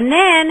people, and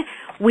then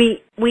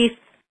we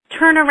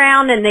turn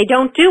around and they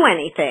don't do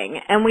anything,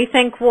 and we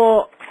think,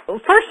 well,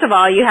 first of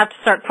all, you have to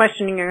start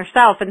questioning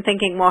yourself and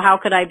thinking, well, how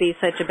could I be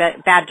such a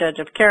bad judge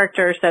of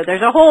character? So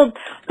there's a whole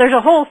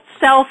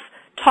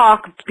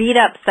self-talk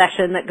beat-up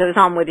session that goes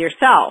on with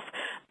yourself.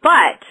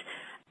 But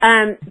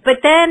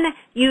then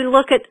you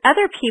look at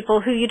other people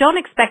who you don't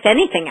expect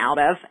anything out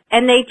of,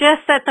 and they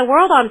just set the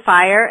world on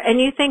fire, and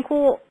you think,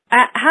 well,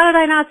 how did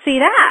I not see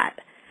that?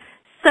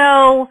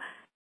 So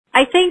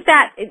I think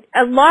that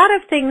a lot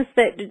of things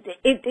that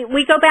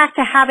we go back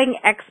to having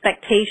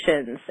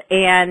expectations,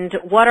 and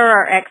what are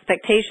our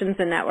expectations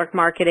in network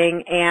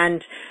marketing,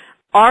 and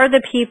are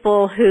the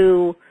people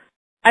who,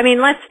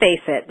 let's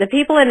face it, the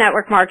people in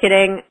network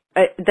marketing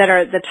that are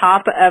at the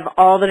top of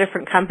all the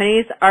different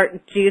companies,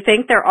 do you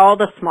think they're all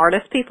the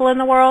smartest people in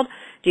the world?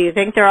 Do you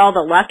think they're all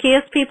the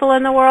luckiest people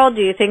in the world?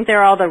 Do you think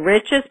they're all the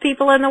richest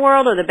people in the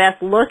world or the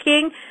best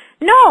looking?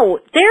 No,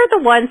 they're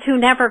the ones who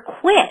never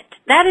quit.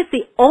 That is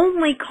the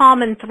only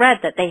common thread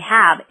that they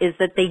have, is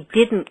that they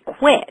didn't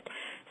quit.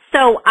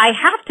 So I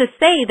have to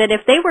say that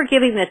if they were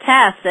giving the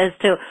test as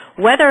to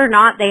whether or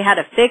not they had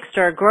a fixed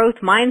or a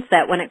growth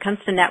mindset when it comes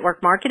to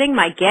network marketing,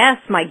 my guess,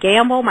 my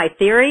gamble, my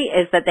theory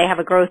is that they have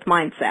a growth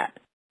mindset.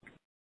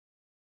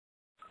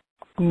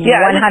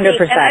 Yeah,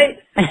 100%.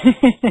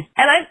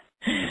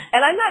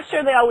 And I'm not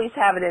sure they always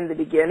have it in the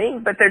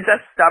beginning, but they're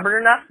just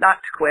stubborn enough not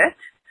to quit.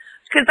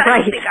 Because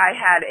I don't think I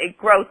had a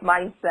growth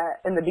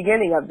mindset in the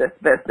beginning of this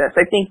business.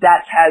 I think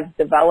that has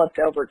developed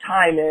over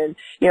time, and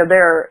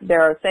there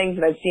are things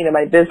that I've seen in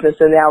my business,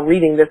 and now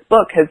reading this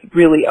book has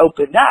really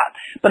opened up.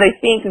 But I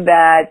think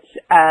that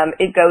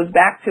it goes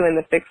back to in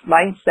the fixed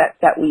mindset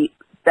that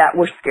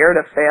we're scared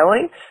of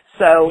failing.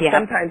 So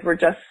sometimes we're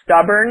just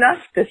stubborn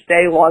enough to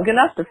stay long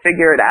enough to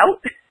figure it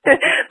out.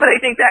 But I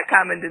think that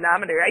common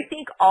denominator. I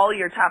think all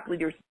your top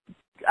leaders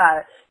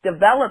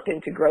develop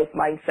into growth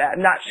mindset.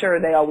 I'm not sure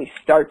they always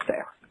start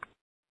there.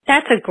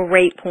 That's a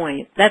great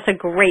point. That's a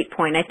great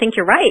point. I think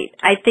you're right.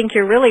 I think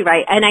you're really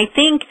right. And I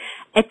think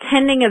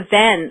attending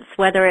events,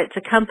 whether it's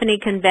a company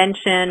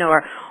convention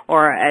or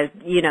a,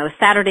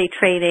 Saturday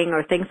training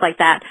or things like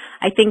that,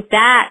 I think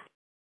that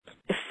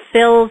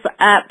fills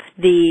up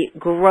the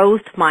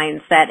growth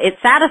mindset. It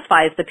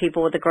satisfies the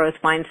people with the growth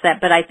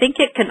mindset, but I think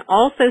it can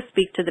also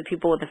speak to the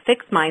people with a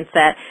fixed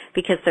mindset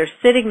because they're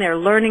sitting there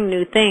learning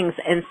new things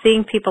and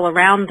seeing people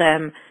around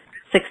them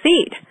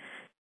succeed.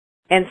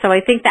 And so I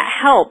think that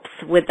helps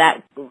with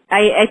that.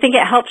 I think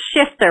it helps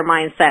shift their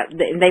mindset.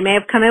 They may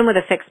have come in with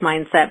a fixed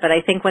mindset, but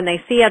I think when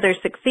they see others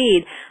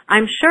succeed, I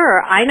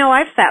know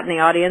I've sat in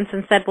the audience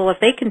and said, well, if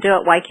they can do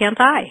it, why can't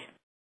I?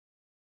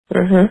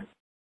 Mm-hmm.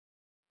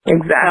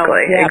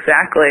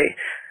 Exactly.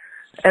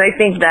 And I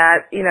think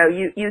that,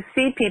 you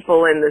see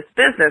people in this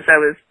business. I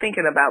was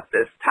thinking about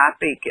this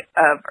topic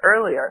of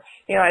earlier.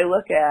 I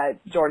look at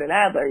Jordan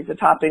Adler. He's a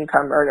top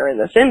income earner in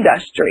this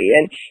industry.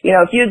 And,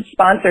 if you'd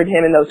sponsored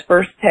him in those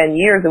first 10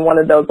 years in one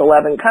of those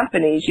 11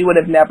 companies, you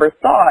would have never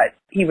thought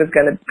he was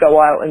going to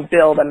go out and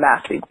build a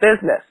massive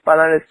business.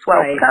 But on his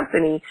 12th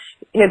company,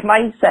 his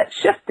mindset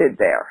shifted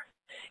there.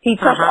 He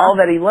took all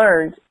that he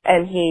learned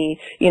and he,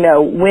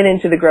 went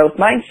into the growth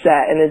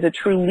mindset and is a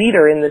true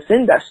leader in this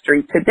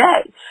industry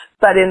today.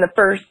 But in the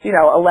first,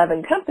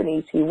 11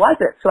 companies, he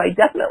wasn't. So I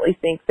definitely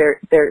think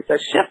there's a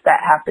shift that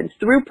happens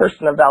through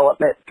personal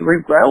development,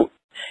 through growth,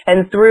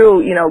 and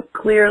through,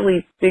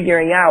 clearly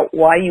figuring out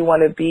why you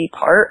want to be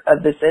part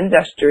of this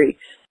industry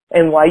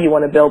and why you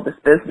want to build this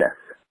business.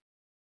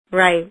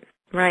 Right.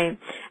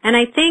 And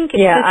I think to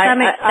some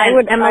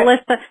extent,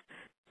 Melissa,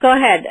 go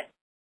ahead.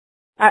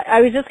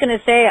 I was just going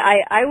to say,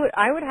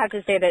 I would have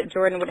to say that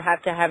Jordan would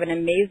have to have an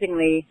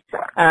amazing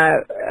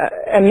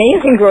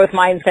growth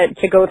mindset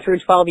to go through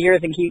 12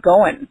 years and keep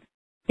going.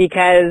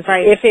 Because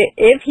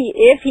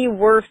if he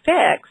were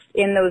fixed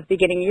in those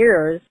beginning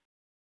years,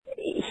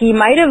 he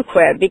might have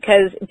quit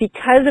because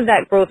of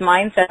that growth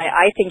mindset.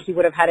 I think he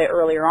would have had it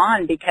earlier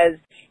on because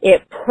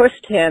it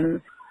pushed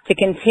him to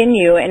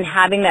continue and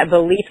having that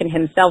belief in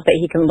himself that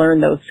he can learn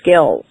those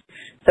skills.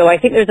 So I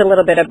think there's a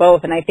little bit of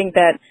both, and I think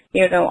that,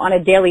 on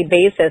a daily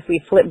basis, we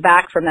flip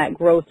back from that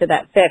growth to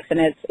that fix, and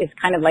it's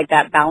kind of like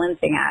that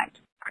balancing act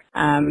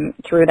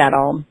through that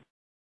all.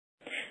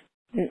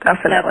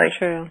 Definitely. That's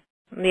true.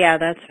 Yeah,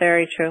 that's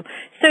very true.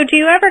 So do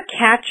you ever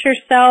catch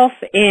yourself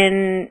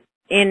in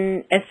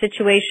a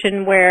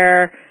situation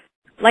where,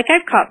 like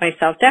I've caught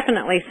myself,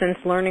 definitely since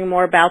learning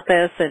more about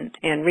this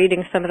and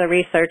reading some of the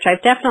research,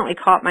 I've definitely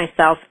caught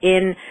myself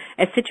in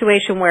a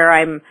situation where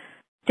I'm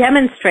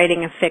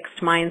demonstrating a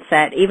fixed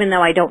mindset, even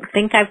though I don't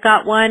think I've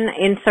got one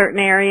in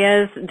certain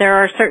areas. There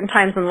are certain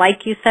times when,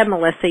 like you said,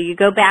 Melissa, you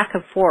go back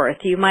and forth.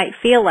 You might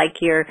feel like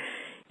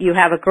you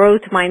have a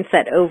growth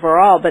mindset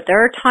overall, but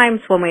there are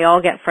times when we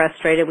all get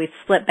frustrated, we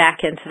slip back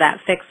into that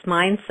fixed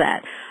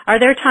mindset. Are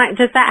there times,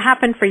 does that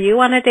happen for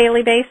you on a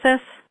daily basis?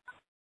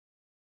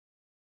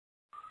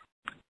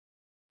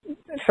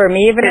 For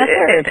me, Vanessa,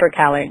 or for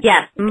Callie?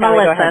 Yes,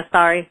 Melissa,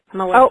 sorry.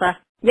 Melissa. Oh.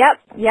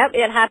 Yep,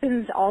 it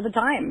happens all the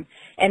time.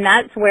 And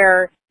that's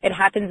where it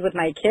happens with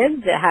my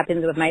kids, it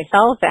happens with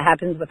myself, it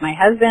happens with my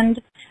husband,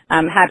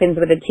 happens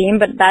with a team,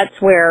 but that's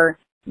where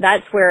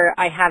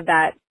I have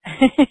that,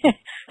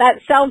 that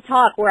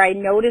self-talk where I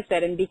notice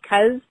it. And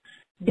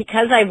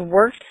because I've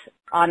worked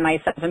on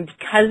myself and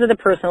because of the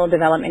personal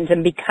development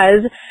and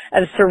because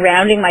of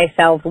surrounding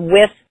myself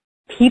with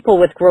people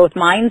with growth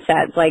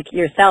mindsets like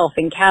yourself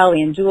and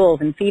Callie and Jules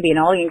and Phoebe and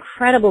all the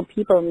incredible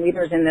people and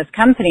leaders in this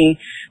company,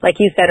 like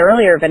you said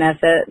earlier,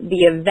 Vanessa,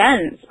 the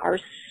events are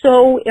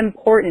so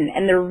important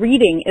and the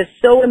reading is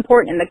so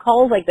important and the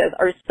calls like this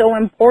are so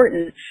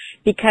important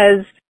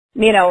because,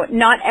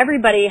 not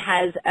everybody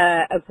has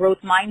a growth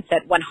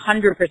mindset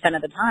 100%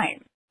 of the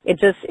time. It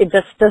just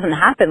doesn't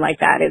happen like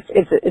that.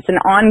 It's an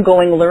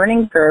ongoing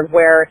learning curve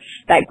where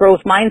that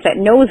growth mindset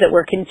knows that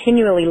we're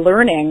continually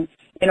learning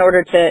in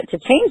order to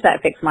change that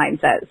fixed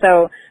mindset.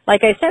 So,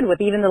 like I said, with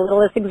even the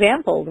littlest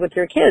examples with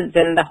your kids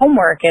and the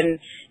homework and,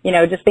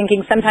 just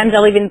thinking sometimes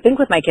I'll even think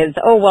with my kids,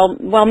 oh,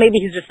 well, maybe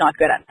he's just not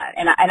good at that.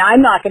 And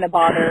I'm not going to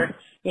bother,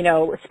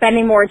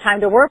 spending more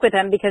time to work with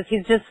him because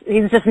he's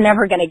just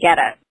never going to get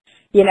it,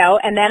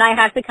 and then I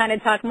have to kind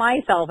of talk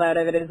myself out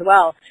of it as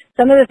well.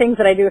 Some of the things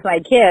that I do with my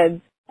kids,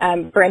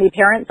 for any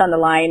parents on the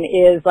line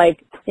is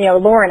like,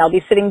 Lauren, I'll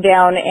be sitting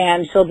down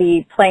and she'll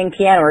be playing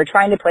piano or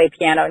trying to play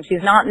piano and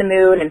she's not in the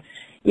mood and,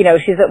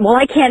 she's like, well,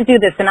 I can't do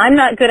this and I'm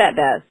not good at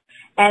this.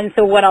 And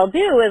so what I'll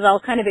do is I'll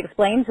kind of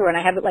explain to her and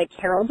I have it like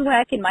Carol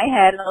Dweck in my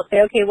head and I'll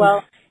say, okay,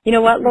 well, you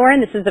know what,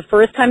 Lauren, this is the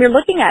first time you're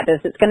looking at this.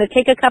 It's going to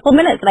take a couple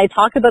minutes. And I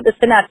talk about the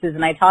synapses,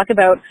 and I talk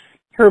about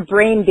her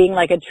brain being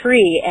like a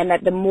tree, and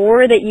that the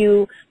more that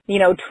you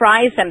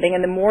try something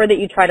and the more that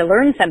you try to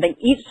learn something,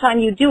 each time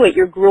you do it,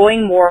 you're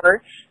growing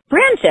more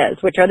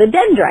branches, which are the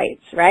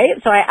dendrites, right?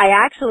 So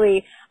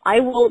I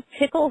will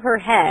tickle her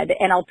head,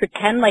 and I'll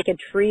pretend like a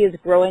tree is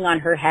growing on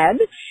her head,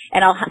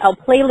 and I'll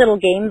play little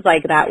games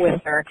like that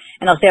with her,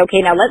 and I'll say,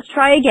 okay, now let's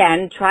try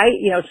again, try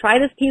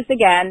this piece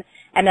again,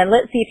 and then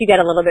let's see if you get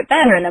a little bit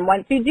better. And then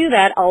once you do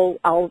that,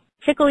 I'll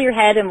tickle your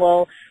head, and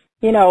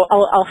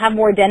I'll have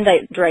more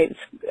dendrites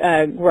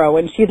grow,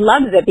 and she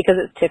loves it because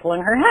it's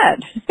tickling her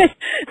head.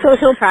 So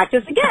she'll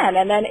practice again,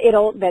 and then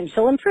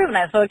she'll improve. And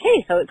I say,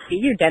 okay, so see,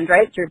 your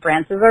dendrites, your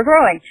branches are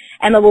growing,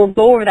 and then we'll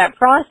go over that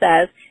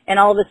process. And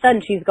all of a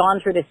sudden, she's gone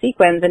through the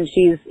sequence, and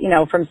she's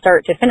from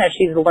start to finish,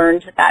 she's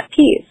learned that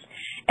piece.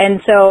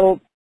 And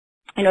so,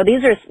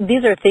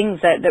 these are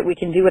things that we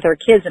can do with our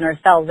kids and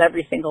ourselves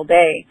every single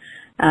day.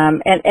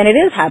 And it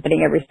is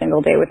happening every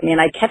single day with me,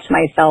 and I catch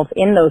myself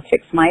in those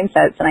fixed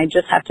mindsets, and I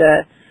just have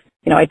to,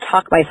 I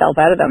talk myself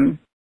out of them.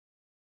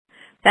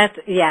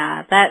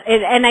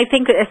 And I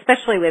think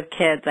especially with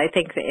kids, I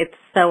think it's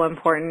so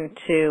important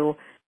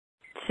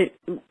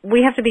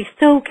we have to be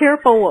so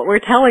careful what we're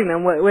telling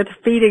them with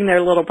feeding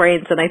their little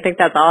brains, and I think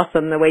that's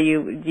awesome the way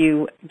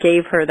you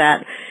gave her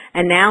that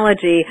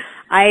analogy.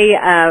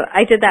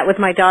 I did that with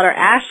my daughter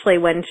Ashley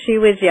when she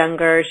was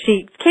younger.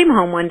 She came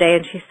home one day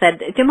and she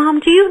said, Mom,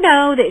 do you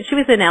know that, she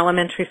was in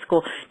elementary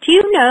school, do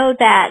you know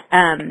that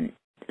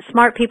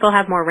smart people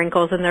have more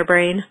wrinkles in their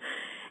brain?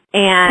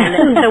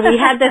 And so we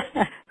had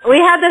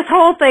this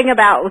whole thing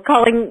about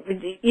calling,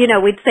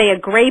 we'd say a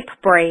grape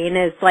brain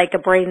is like a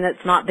brain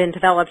that's not been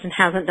developed and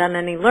hasn't done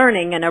any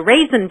learning, and a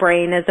raisin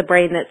brain is a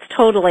brain that's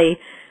totally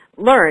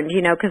learned,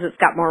 because it's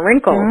got more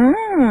wrinkles.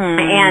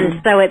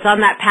 And so it's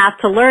on that path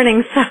to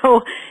learning.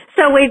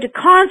 So we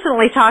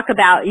constantly talk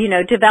about,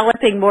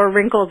 developing more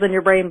wrinkles in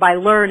your brain by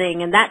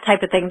learning and that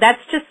type of thing.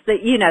 That's just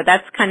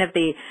that's kind of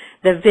the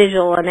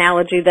visual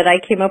analogy that I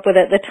came up with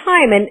at the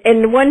time.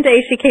 And one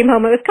day she came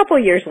home, it was a couple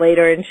of years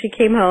later, and she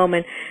came home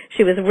and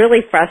she was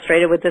really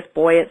frustrated with this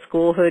boy at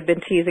school who had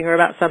been teasing her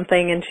about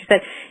something, and she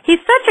said, he's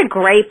such a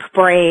grape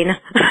brain.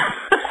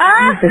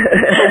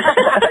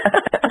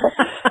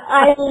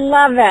 I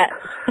love it.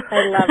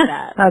 I love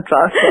that. That's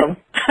awesome.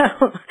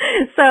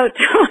 So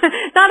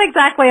not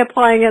exactly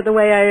applying it the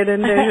way I had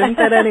envisioned,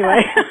 but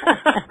anyway.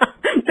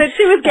 But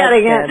she was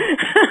getting it.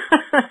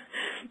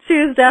 She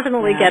was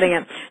definitely getting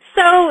it.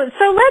 So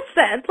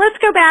let's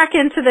go back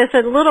into this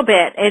a little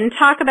bit and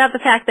talk about the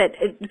fact that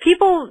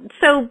people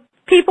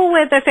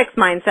with a fixed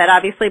mindset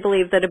obviously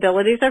believe that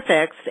abilities are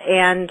fixed,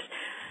 and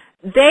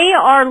they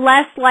are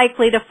less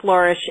likely to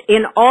flourish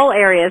in all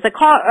areas.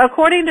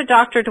 According to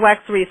Dr.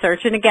 Dweck's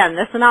research, and again,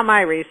 this is not my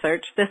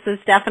research, this is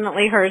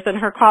definitely hers and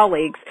her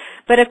colleagues,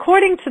 but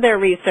according to their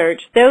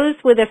research, those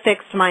with a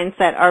fixed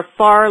mindset are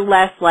far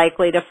less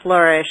likely to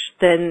flourish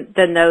than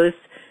those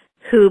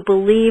who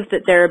believe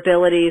that their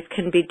abilities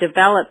can be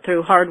developed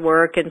through hard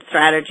work and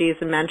strategies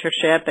and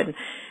mentorship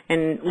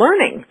and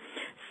learning.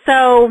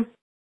 So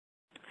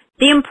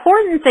the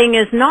important thing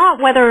is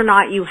not whether or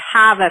not you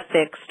have a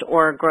fixed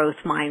or a growth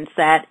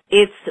mindset.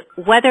 It's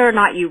whether or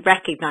not you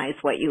recognize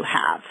what you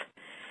have.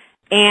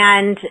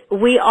 And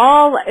we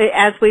all,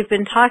 as we've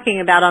been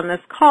talking about on this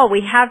call,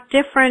 we have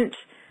different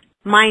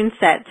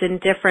mindsets in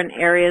different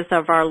areas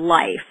of our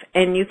life.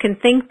 And you can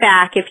think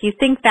back, if you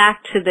think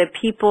back to the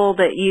people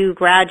that you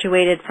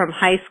graduated from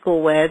high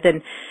school with,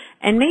 and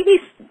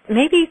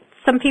maybe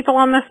some people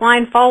on this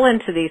line fall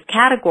into these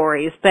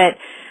categories, but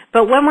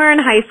when we're in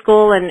high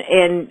school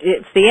and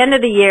it's the end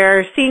of the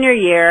year, senior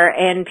year,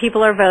 and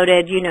people are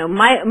voted,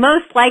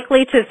 most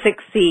likely to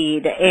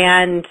succeed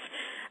and,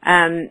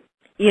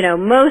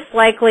 most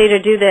likely to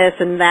do this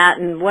and that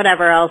and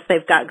whatever else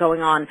they've got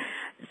going on.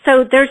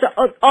 So there's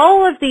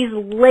all of these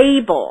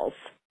labels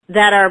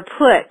that are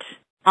put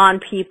on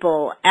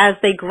people as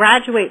they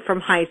graduate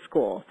from high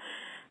school.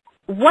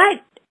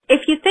 If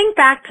you think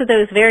back to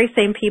those very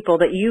same people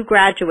that you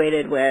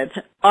graduated with,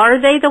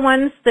 are they the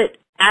ones that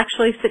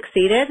actually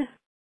succeeded?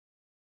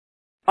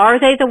 Are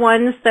they the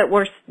ones that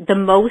were the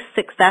most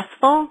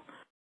successful?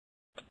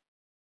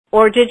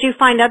 Or did you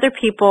find other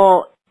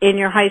people in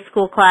your high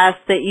school class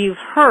that you've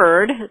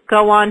heard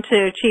go on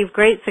to achieve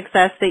great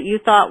success that you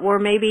thought were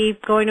maybe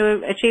going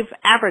to achieve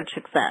average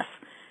success?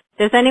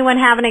 Does anyone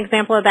have an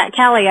example of that?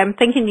 Callie, I'm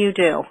thinking you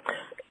do.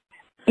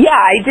 Yeah,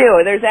 I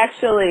do. There's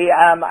actually,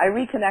 I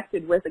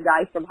reconnected with a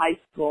guy from high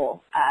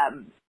school.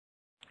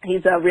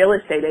 He's a real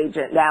estate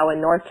agent now in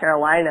North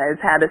Carolina,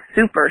 has had a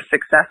super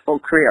successful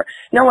career.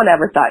 No one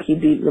ever thought he'd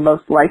be the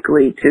most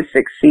likely to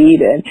succeed.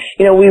 And,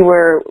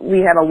 we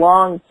had a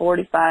long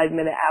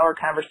 45-minute hour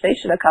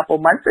conversation a couple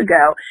months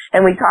ago,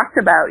 and we talked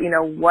about,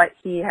 what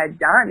he had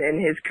done in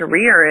his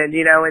career. And,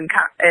 in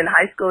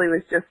high school he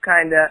was just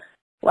kind of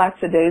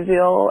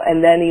lackadaisical,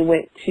 and then he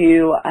went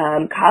to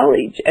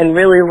college and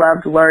really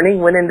loved learning,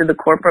 went into the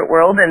corporate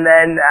world, and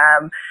then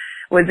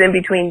was in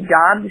between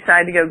jobs,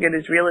 decided to go get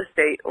his real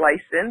estate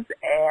license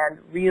and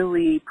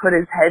really put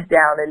his head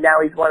down, and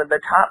now he's one of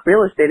the top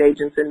real estate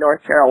agents in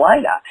North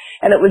Carolina.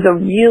 And it was a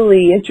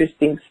really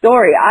interesting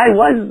story. I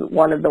was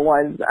one of the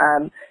ones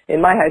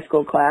in my high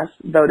school class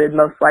voted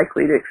most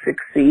likely to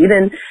succeed.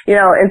 And, you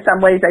know, in some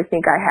ways I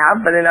think I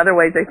have, but in other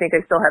ways I think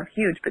I still have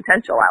huge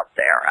potential out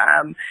there.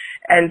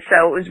 And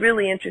so it was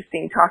really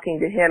interesting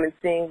talking to him and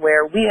seeing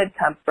where we had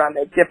come from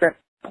at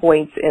different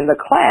points in the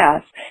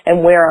class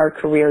and where our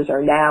careers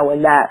are now,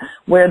 and that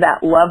where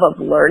that love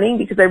of learning,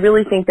 because I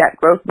really think that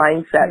growth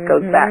mindset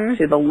goes back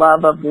to the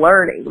love of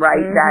learning, right?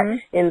 That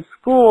in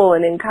school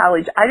and in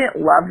college, I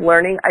didn't love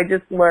learning. I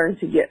just learned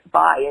to get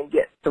by and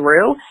get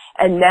through.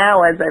 And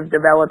now as I've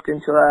developed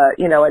into a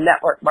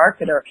network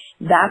marketer,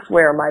 that's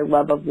where my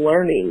love of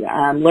learning,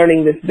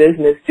 learning this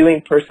business,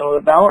 doing personal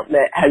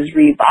development has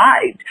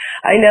revived.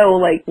 I know,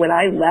 like, when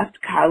I left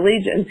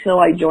college until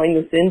I joined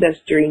this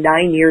industry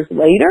 9 years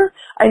later,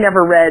 I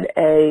never read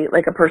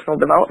a personal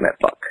development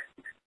book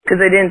because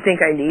I didn't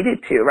think I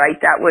needed to, right?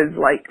 That was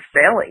like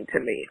failing to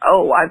me.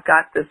 Oh, I've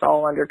got this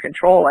all under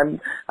control. I'm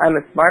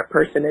a smart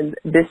person, and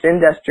this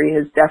industry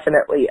has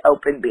definitely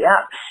opened me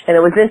up. And it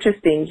was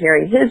interesting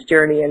hearing his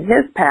journey and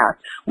his path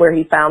where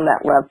he found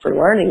that love for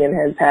learning and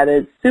has had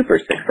a super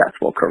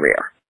successful career.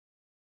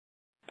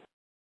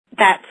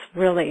 That's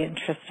really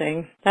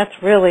interesting.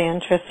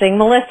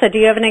 Melissa, do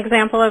you have an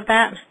example of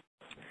that?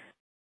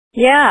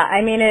 Yeah,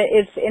 I mean,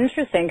 it's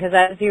interesting because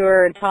as you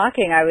were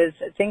talking, I was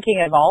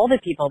thinking of all the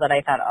people that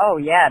I thought, oh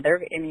yeah, they're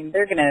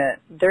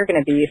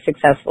gonna be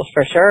successful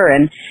for sure.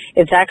 And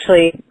it's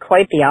actually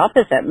quite the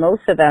opposite.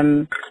 Most of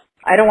them,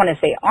 I don't want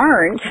to say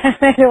aren't.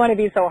 I don't want to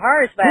be so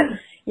harsh, but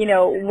you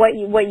know, what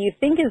you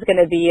think is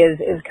going to be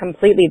is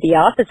completely the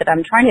opposite.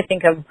 I'm trying to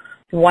think of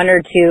one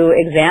or two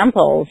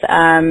examples.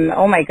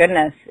 Oh my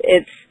goodness.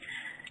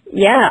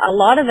 Yeah, a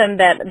lot of them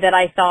that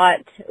I thought,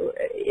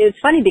 it's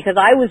funny because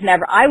I was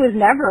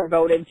never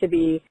voted to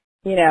be,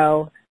 you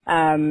know,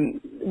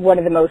 one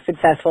of the most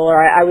successful,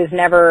 or I was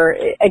never,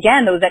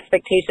 again, those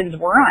expectations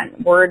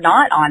were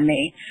not on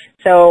me.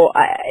 So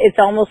it's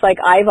almost like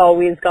I've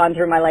always gone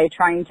through my life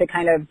trying to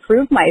kind of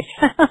prove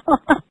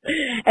myself.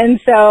 And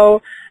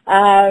so,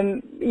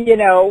 you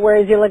know,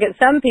 whereas you look at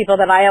some people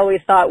that I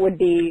always thought would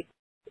be,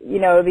 you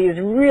know, these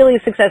really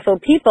successful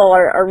people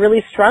are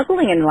really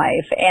struggling in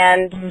life.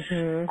 And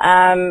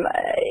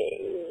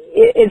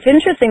it's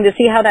interesting to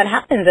see how that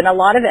happens. And a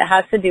lot of it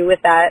has to do with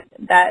that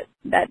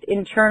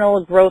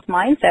internal growth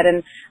mindset.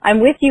 And I'm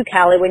with you,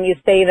 Callie, when you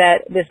say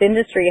that this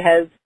industry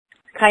has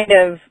kind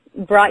of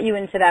brought you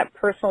into that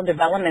personal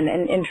development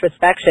and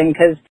introspection,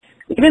 because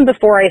even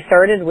before I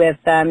started with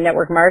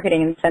network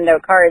marketing and send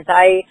out cards,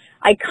 I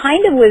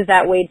kind of was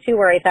that way too,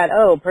 where I thought,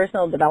 oh,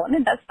 personal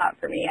development, that's not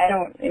for me. I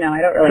don't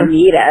really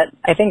need it.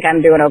 I think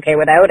I'm doing okay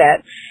without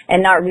it.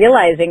 And not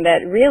realizing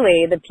that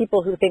really the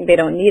people who think they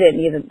don't need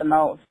it the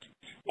most.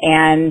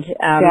 And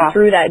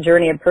through that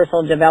journey of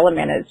personal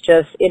development,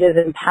 it has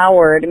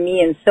empowered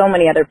me and so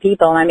many other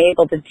people, and I'm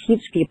able to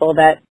teach people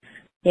that,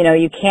 you know,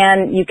 you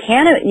can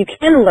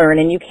learn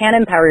and you can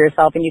empower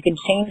yourself and you can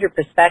change your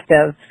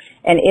perspective.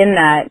 And in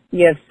that,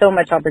 you have so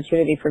much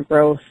opportunity for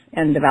growth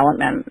and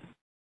development.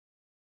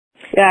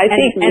 Yeah, I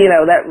think, you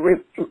know, that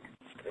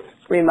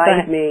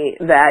reminds me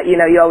that, you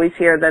know, you always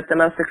hear that the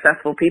most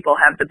successful people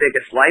have the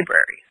biggest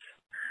libraries,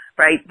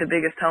 right? The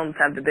biggest homes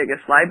have the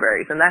biggest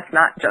libraries, and that's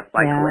not just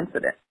by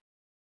coincidence.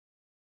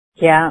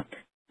 Yeah.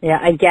 Yeah,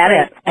 I get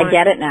it. I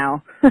get it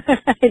now.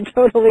 I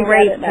totally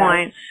get it now. Great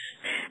point.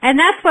 And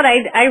that's what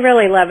I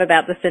really love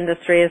about this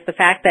industry is the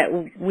fact that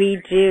we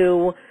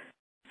do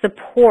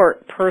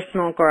support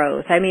personal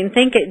growth. I mean,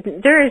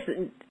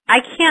 I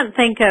can't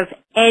think of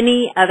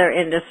any other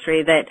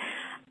industry that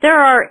there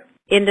are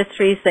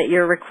industries that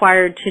you're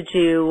required to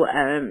do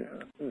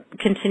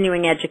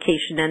continuing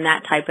education and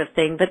that type of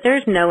thing, but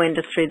there's no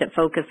industry that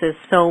focuses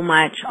so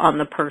much on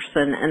the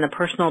person and the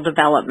personal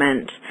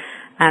development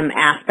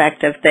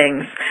aspect of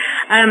things.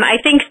 I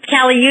think,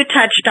 Callie, you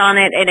touched on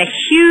it in a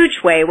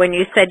huge way when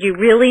you said you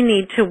really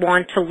need to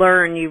want to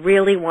learn. You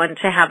really want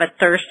to have a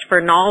thirst for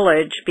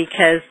knowledge,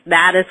 because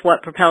that is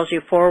what propels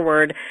you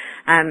forward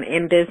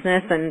in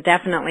business and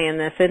definitely in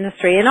this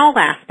industry, in all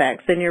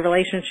aspects, in your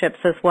relationships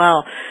as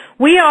well.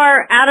 We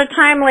are out of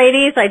time,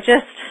 ladies. I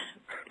just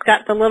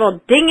got the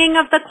little dinging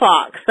of the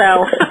clock,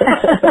 so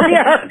we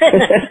are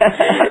finished.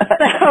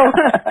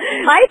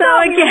 I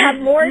thought we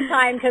had more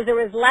time because there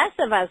was less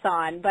of us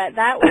on, but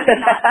that was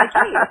not the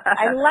case.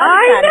 I love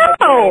that.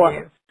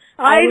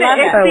 I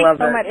love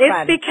it.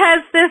 It's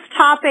because this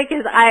topic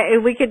is,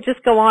 we could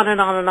just go on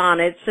and on and on.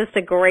 It's just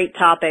a great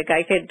topic.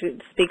 I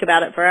could speak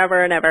about it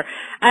forever and ever.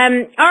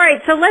 All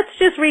right, so let's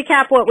just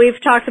recap what we've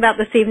talked about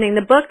this evening.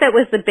 The book that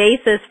was the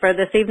basis for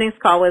this evening's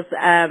call was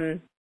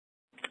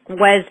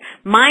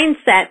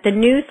Mindset, The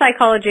New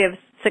Psychology of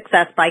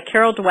Success by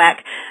Carol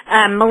Dweck.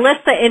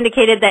 Melissa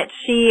indicated that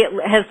she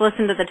has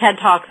listened to the TED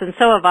Talks, and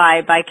so have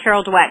I, by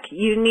Carol Dweck.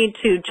 You need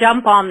to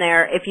jump on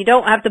there. If you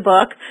don't have the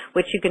book,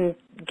 which you can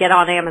get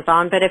on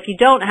Amazon, but if you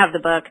don't have the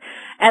book,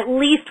 at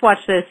least watch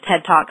those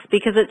TED Talks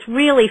because it's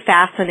really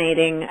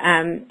fascinating,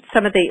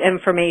 some of the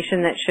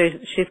information that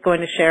she's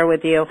going to share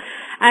with you.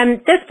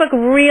 This book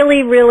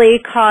really, really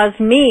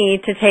caused me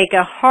to take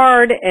a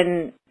hard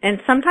and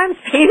sometimes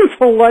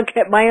painful look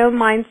at my own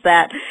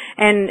mindset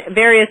and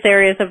various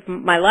areas of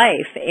my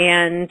life.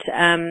 And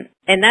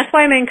that's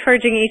why I'm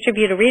encouraging each of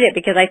you to read it,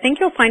 because I think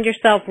you'll find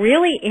yourself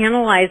really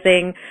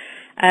analyzing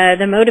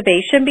the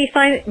motivation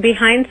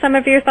behind some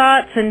of your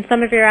thoughts and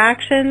some of your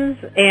actions.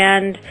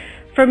 And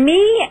for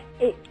me,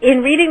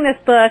 in reading this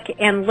book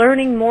and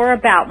learning more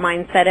about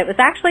mindset, it was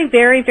actually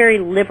very, very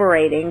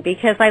liberating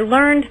because I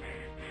learned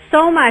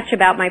so much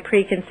about my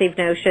preconceived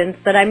notions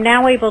that I'm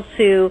now able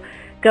to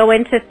go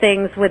into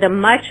things with a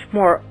much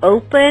more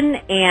open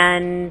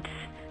and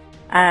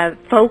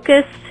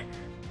focused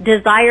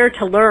desire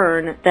to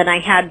learn than I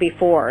had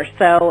before.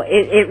 So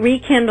it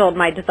rekindled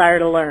my desire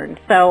to learn.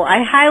 So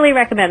I highly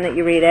recommend that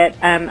you read it.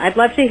 I'd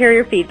love to hear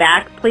your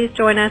feedback. Please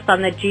join us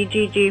on the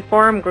GGG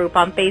forum group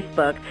on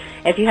Facebook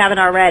if you haven't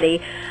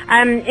already.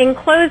 In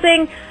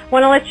closing, I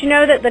want to let you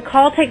know that the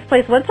call takes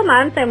place once a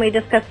month and we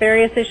discuss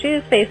various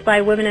issues faced by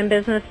women in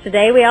business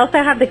today. We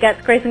also have the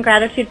Guts, Grace, and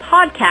Gratitude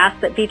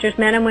podcast that features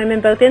men and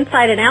women both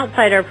inside and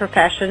outside our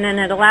profession, and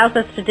it allows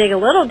us to dig a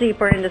little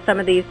deeper into some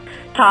of these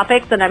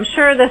topics, and I'm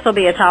sure this will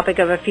be a topic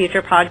of a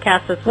future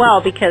podcast as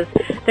well because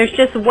there's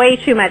just way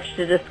too much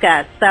to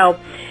discuss. So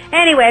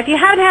anyway, if you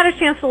haven't had a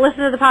chance to listen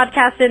to the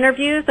podcast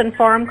interviews and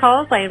forum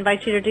calls, I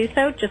invite you to do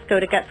so. Just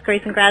go to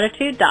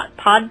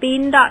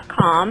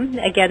gutsgraceandgratitude.podbean.com.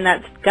 Again,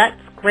 that's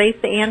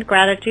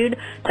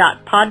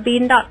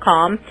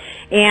gutsgraceandgratitude.podbean.com.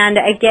 And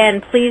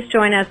again, please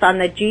join us on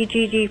the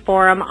GGG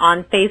forum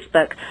on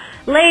Facebook.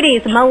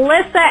 Ladies,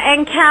 Melissa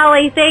and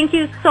Callie, thank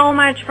you so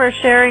much for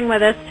sharing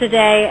with us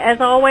today. As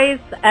always,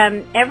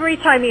 every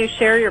time you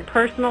share your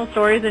personal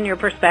stories and your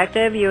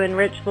perspective, you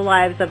enrich the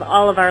lives of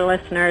all of our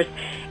listeners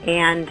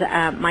and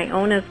my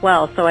own as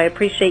well. So I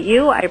appreciate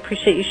you. I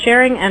appreciate you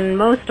sharing, and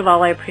most of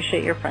all, I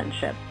appreciate your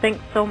friendship.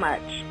 Thanks so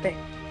much.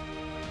 Thanks.